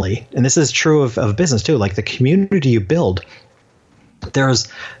family. And this is true of business too. Like the community you build, there's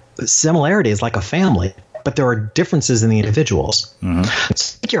similarities like a family, but there are differences in the individuals. Mm-hmm. I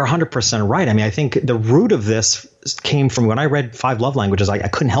think you're 100% right. I mean, I think the root of this came from when I read 5 Love Languages. I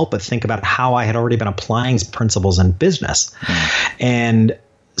couldn't help but think about how I had already been applying principles in business. Mm-hmm. And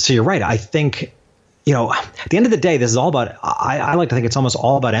so you're right. I think, at the end of the day, this is all about, I like to think it's almost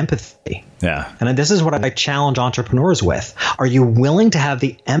all about empathy. Yeah. And this is what I challenge entrepreneurs with. Are you willing to have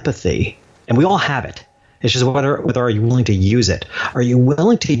the empathy? And we all have it. It's just whether are you willing to use it? Are you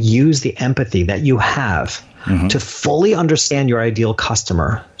willing to use the empathy that you have to fully understand your ideal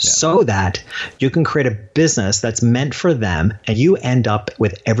customer so that you can create a business that's meant for them and you end up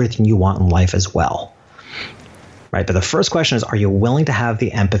with everything you want in life as well? Right. But the first question is, are you willing to have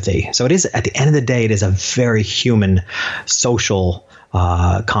the empathy? So it is, at the end of the day, it is a very human, social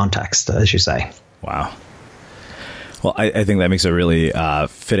context, as you say. Wow. Well, I think that makes a really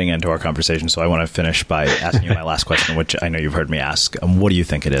fitting end to our conversation. So I want to finish by asking you my last question, which I know you've heard me ask. What do you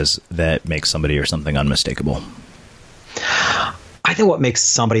think it is that makes somebody or something unmistakable? I think what makes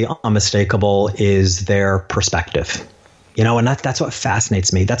somebody unmistakable is their perspective. And that's what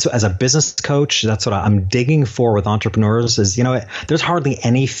fascinates me. That's as a business coach, that's what I'm digging for with entrepreneurs is, there's hardly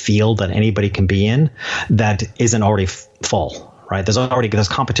any field that anybody can be in that isn't already full. Right. There's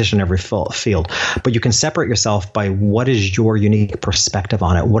competition in every field, but you can separate yourself by what is your unique perspective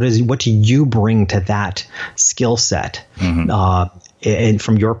on it. What do you bring to that skill set? Mm-hmm. And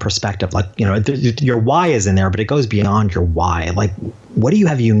from your perspective, like, your why is in there, but it goes beyond your why. Like, what do you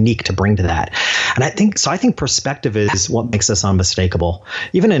have unique to bring to that? And I think perspective is what makes us unmistakable.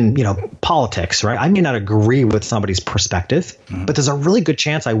 Even in, politics, right? I may not agree with somebody's perspective, but there's a really good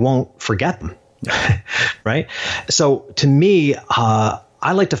chance I won't forget them. Right. So to me,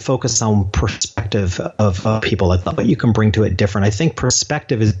 I like to focus on perspective of people, like what you can bring to it different. I think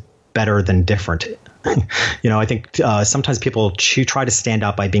perspective is better than different. I think sometimes people try to stand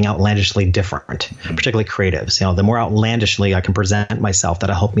out by being outlandishly different, particularly creatives. The more outlandishly I can present myself,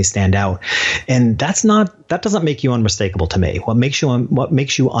 that'll help me stand out. And that doesn't make you unmistakable to me. What makes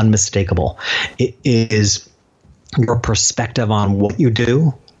you unmistakable is your perspective on what you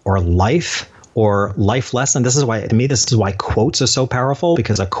do or life or life lesson. This is why, to me, this is why quotes are so powerful,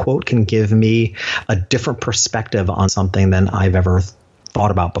 because a quote can give me a different perspective on something than I've ever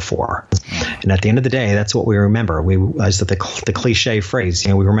thought about before. And at the end of the day, that's what we remember. We, as the cliche phrase,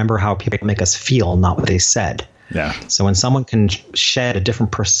 we remember how people make us feel, not what they said. Yeah. So when someone can shed a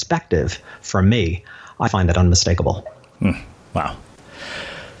different perspective from me, I find that unmistakable. Wow.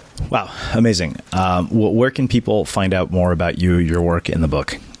 Wow. Amazing. Where can people find out more about you, your work in the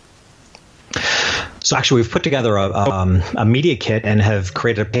book? So actually, we've put together a media kit and have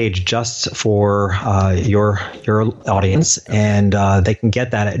created a page just for your audience. And they can get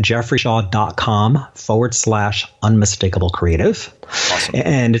that at jeffreyshaw.com/unmistakable creative. Awesome.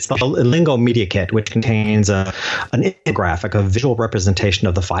 And it's the Lingo Media Kit, which contains an infographic, a visual representation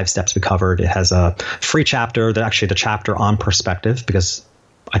of the 5 steps we covered. It has a free chapter, the chapter on perspective, because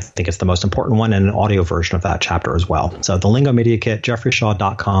I think it's the most important one, and an audio version of that chapter as well. So the Lingo Media Kit,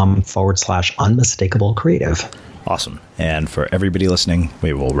 jeffreyshaw.com/unmistakable creative. Awesome. And for everybody listening,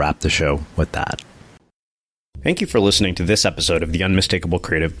 we will wrap the show with that. Thank you for listening to this episode of the Unmistakable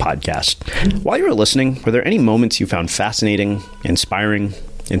Creative Podcast. While you were listening, were there any moments you found fascinating, inspiring,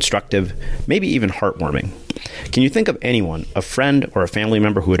 instructive, maybe even heartwarming? Can you think of anyone, a friend or a family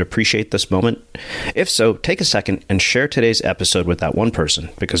member who would appreciate this moment? If so, take a second and share today's episode with that one person,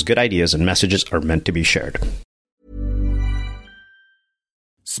 because good ideas and messages are meant to be shared.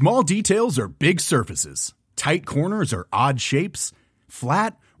 Small details are big surfaces. Tight corners are odd shapes.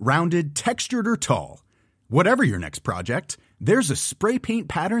 Flat, rounded, textured, or tall. Whatever your next project, there's a spray paint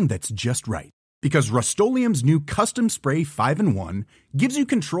pattern that's just right. Because Rust-Oleum's new Custom Spray 5-in-1 gives you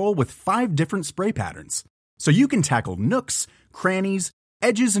control with 5 different spray patterns. So you can tackle nooks, crannies,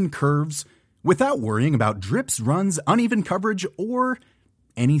 edges, and curves without worrying about drips, runs, uneven coverage, or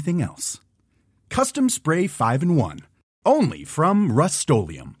anything else. Custom Spray 5-in-1. Only from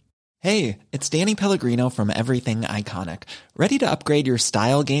Rust-Oleum. Hey, it's Danny Pellegrino from Everything Iconic. Ready to upgrade your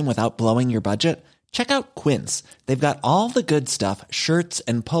style game without blowing your budget? Check out Quince. They've got all the good stuff, shirts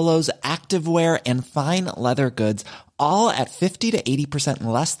and polos, activewear, and fine leather goods, all at 50 to 80%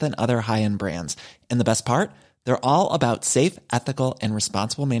 less than other high-end brands. And the best part? They're all about safe, ethical, and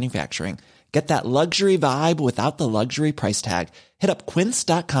responsible manufacturing. Get that luxury vibe without the luxury price tag. Hit up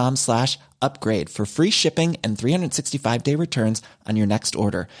quince.com/upgrade for free shipping and 365-day returns on your next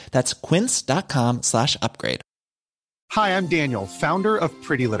order. That's quince.com/upgrade. Hi, I'm Daniel, founder of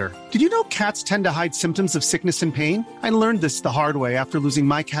Pretty Litter. Did you know cats tend to hide symptoms of sickness and pain? I learned this the hard way after losing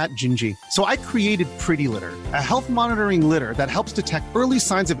my cat, Gingy. So I created Pretty Litter, a health monitoring litter that helps detect early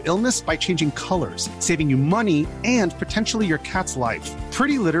signs of illness by changing colors, saving you money and potentially your cat's life.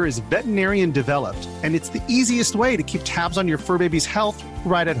 Pretty Litter is veterinarian developed, and it's the easiest way to keep tabs on your fur baby's health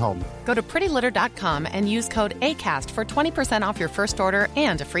right at home. Go to prettylitter.com and use code ACAST for 20% off your first order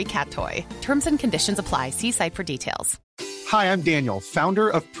and a free cat toy. Terms and conditions apply. See site for details. Hi, I'm Daniel, founder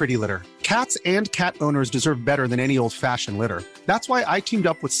of Pretty Litter. Cats and cat owners deserve better than any old-fashioned litter. That's why I teamed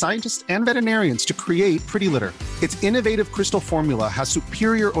up with scientists and veterinarians to create Pretty Litter. Its innovative crystal formula has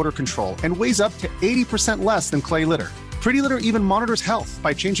superior odor control and weighs up to 80% less than clay litter. Pretty Litter even monitors health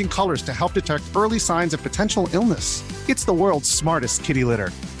by changing colors to help detect early signs of potential illness. It's the world's smartest kitty litter.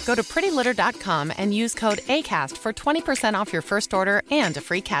 Go to prettylitter.com and use code ACAST for 20% off your first order and a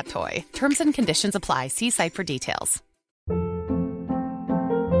free cat toy. Terms and conditions apply. See site for details.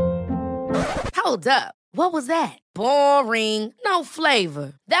 Hold up. What was that? Boring. No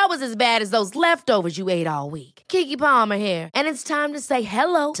flavor. That was as bad as those leftovers you ate all week. Keke Palmer here, and it's time to say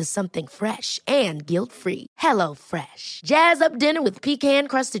hello to something fresh and guilt-free. Hello Fresh. Jazz up dinner with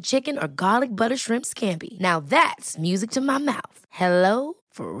pecan-crusted chicken or garlic butter shrimp scampi. Now that's music to my mouth. Hello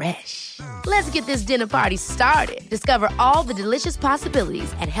Fresh. Let's get this dinner party started. Discover all the delicious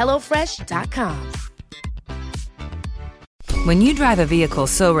possibilities at hellofresh.com. When you drive a vehicle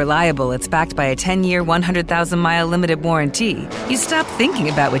so reliable it's backed by a 10-year, 100,000-mile limited warranty, you stop thinking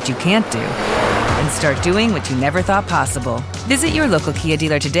about what you can't do and start doing what you never thought possible. Visit your local Kia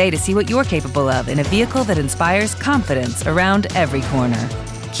dealer today to see what you're capable of in a vehicle that inspires confidence around every corner.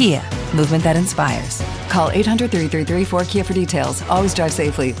 Kia, movement that inspires. Call 800-333-4KIA for details. Always drive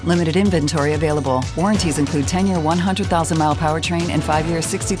safely. Limited inventory available. Warranties include 10-year 100,000-mile powertrain and 5-year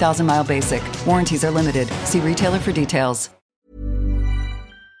 60,000-mile basic. Warranties are limited. See retailer for details.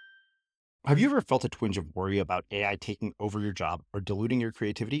 Have you ever felt a twinge of worry about AI taking over your job or diluting your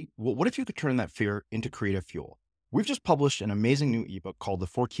creativity? Well, what if you could turn that fear into creative fuel? We've just published an amazing new ebook called The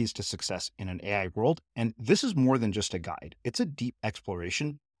 4 Keys to Success in an AI World, and this is more than just a guide. It's a deep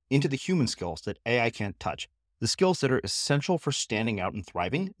exploration into the human skills that AI can't touch, the skills that are essential for standing out and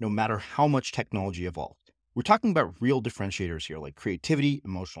thriving, no matter how much technology evolved. We're talking about real differentiators here like creativity,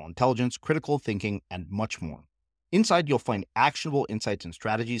 emotional intelligence, critical thinking, and much more. Inside, you'll find actionable insights and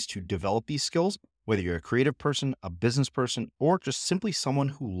strategies to develop these skills, whether you're a creative person, a business person, or just simply someone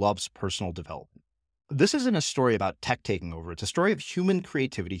who loves personal development. This isn't a story about tech taking over. It's a story of human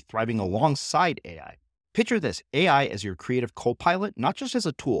creativity thriving alongside AI. Picture this, AI as your creative co-pilot, not just as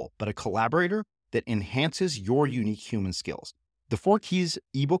a tool, but a collaborator that enhances your unique human skills. The 4 Keys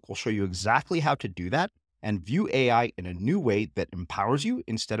ebook will show you exactly how to do that and view AI in a new way that empowers you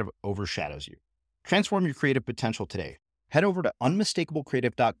instead of overshadows you. Transform your creative potential today. Head over to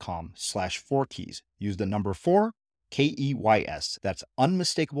unmistakablecreative.com/4keys. Use the number 4, KEYS. That's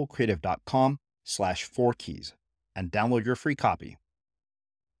unmistakablecreative.com/4keys and download your free copy.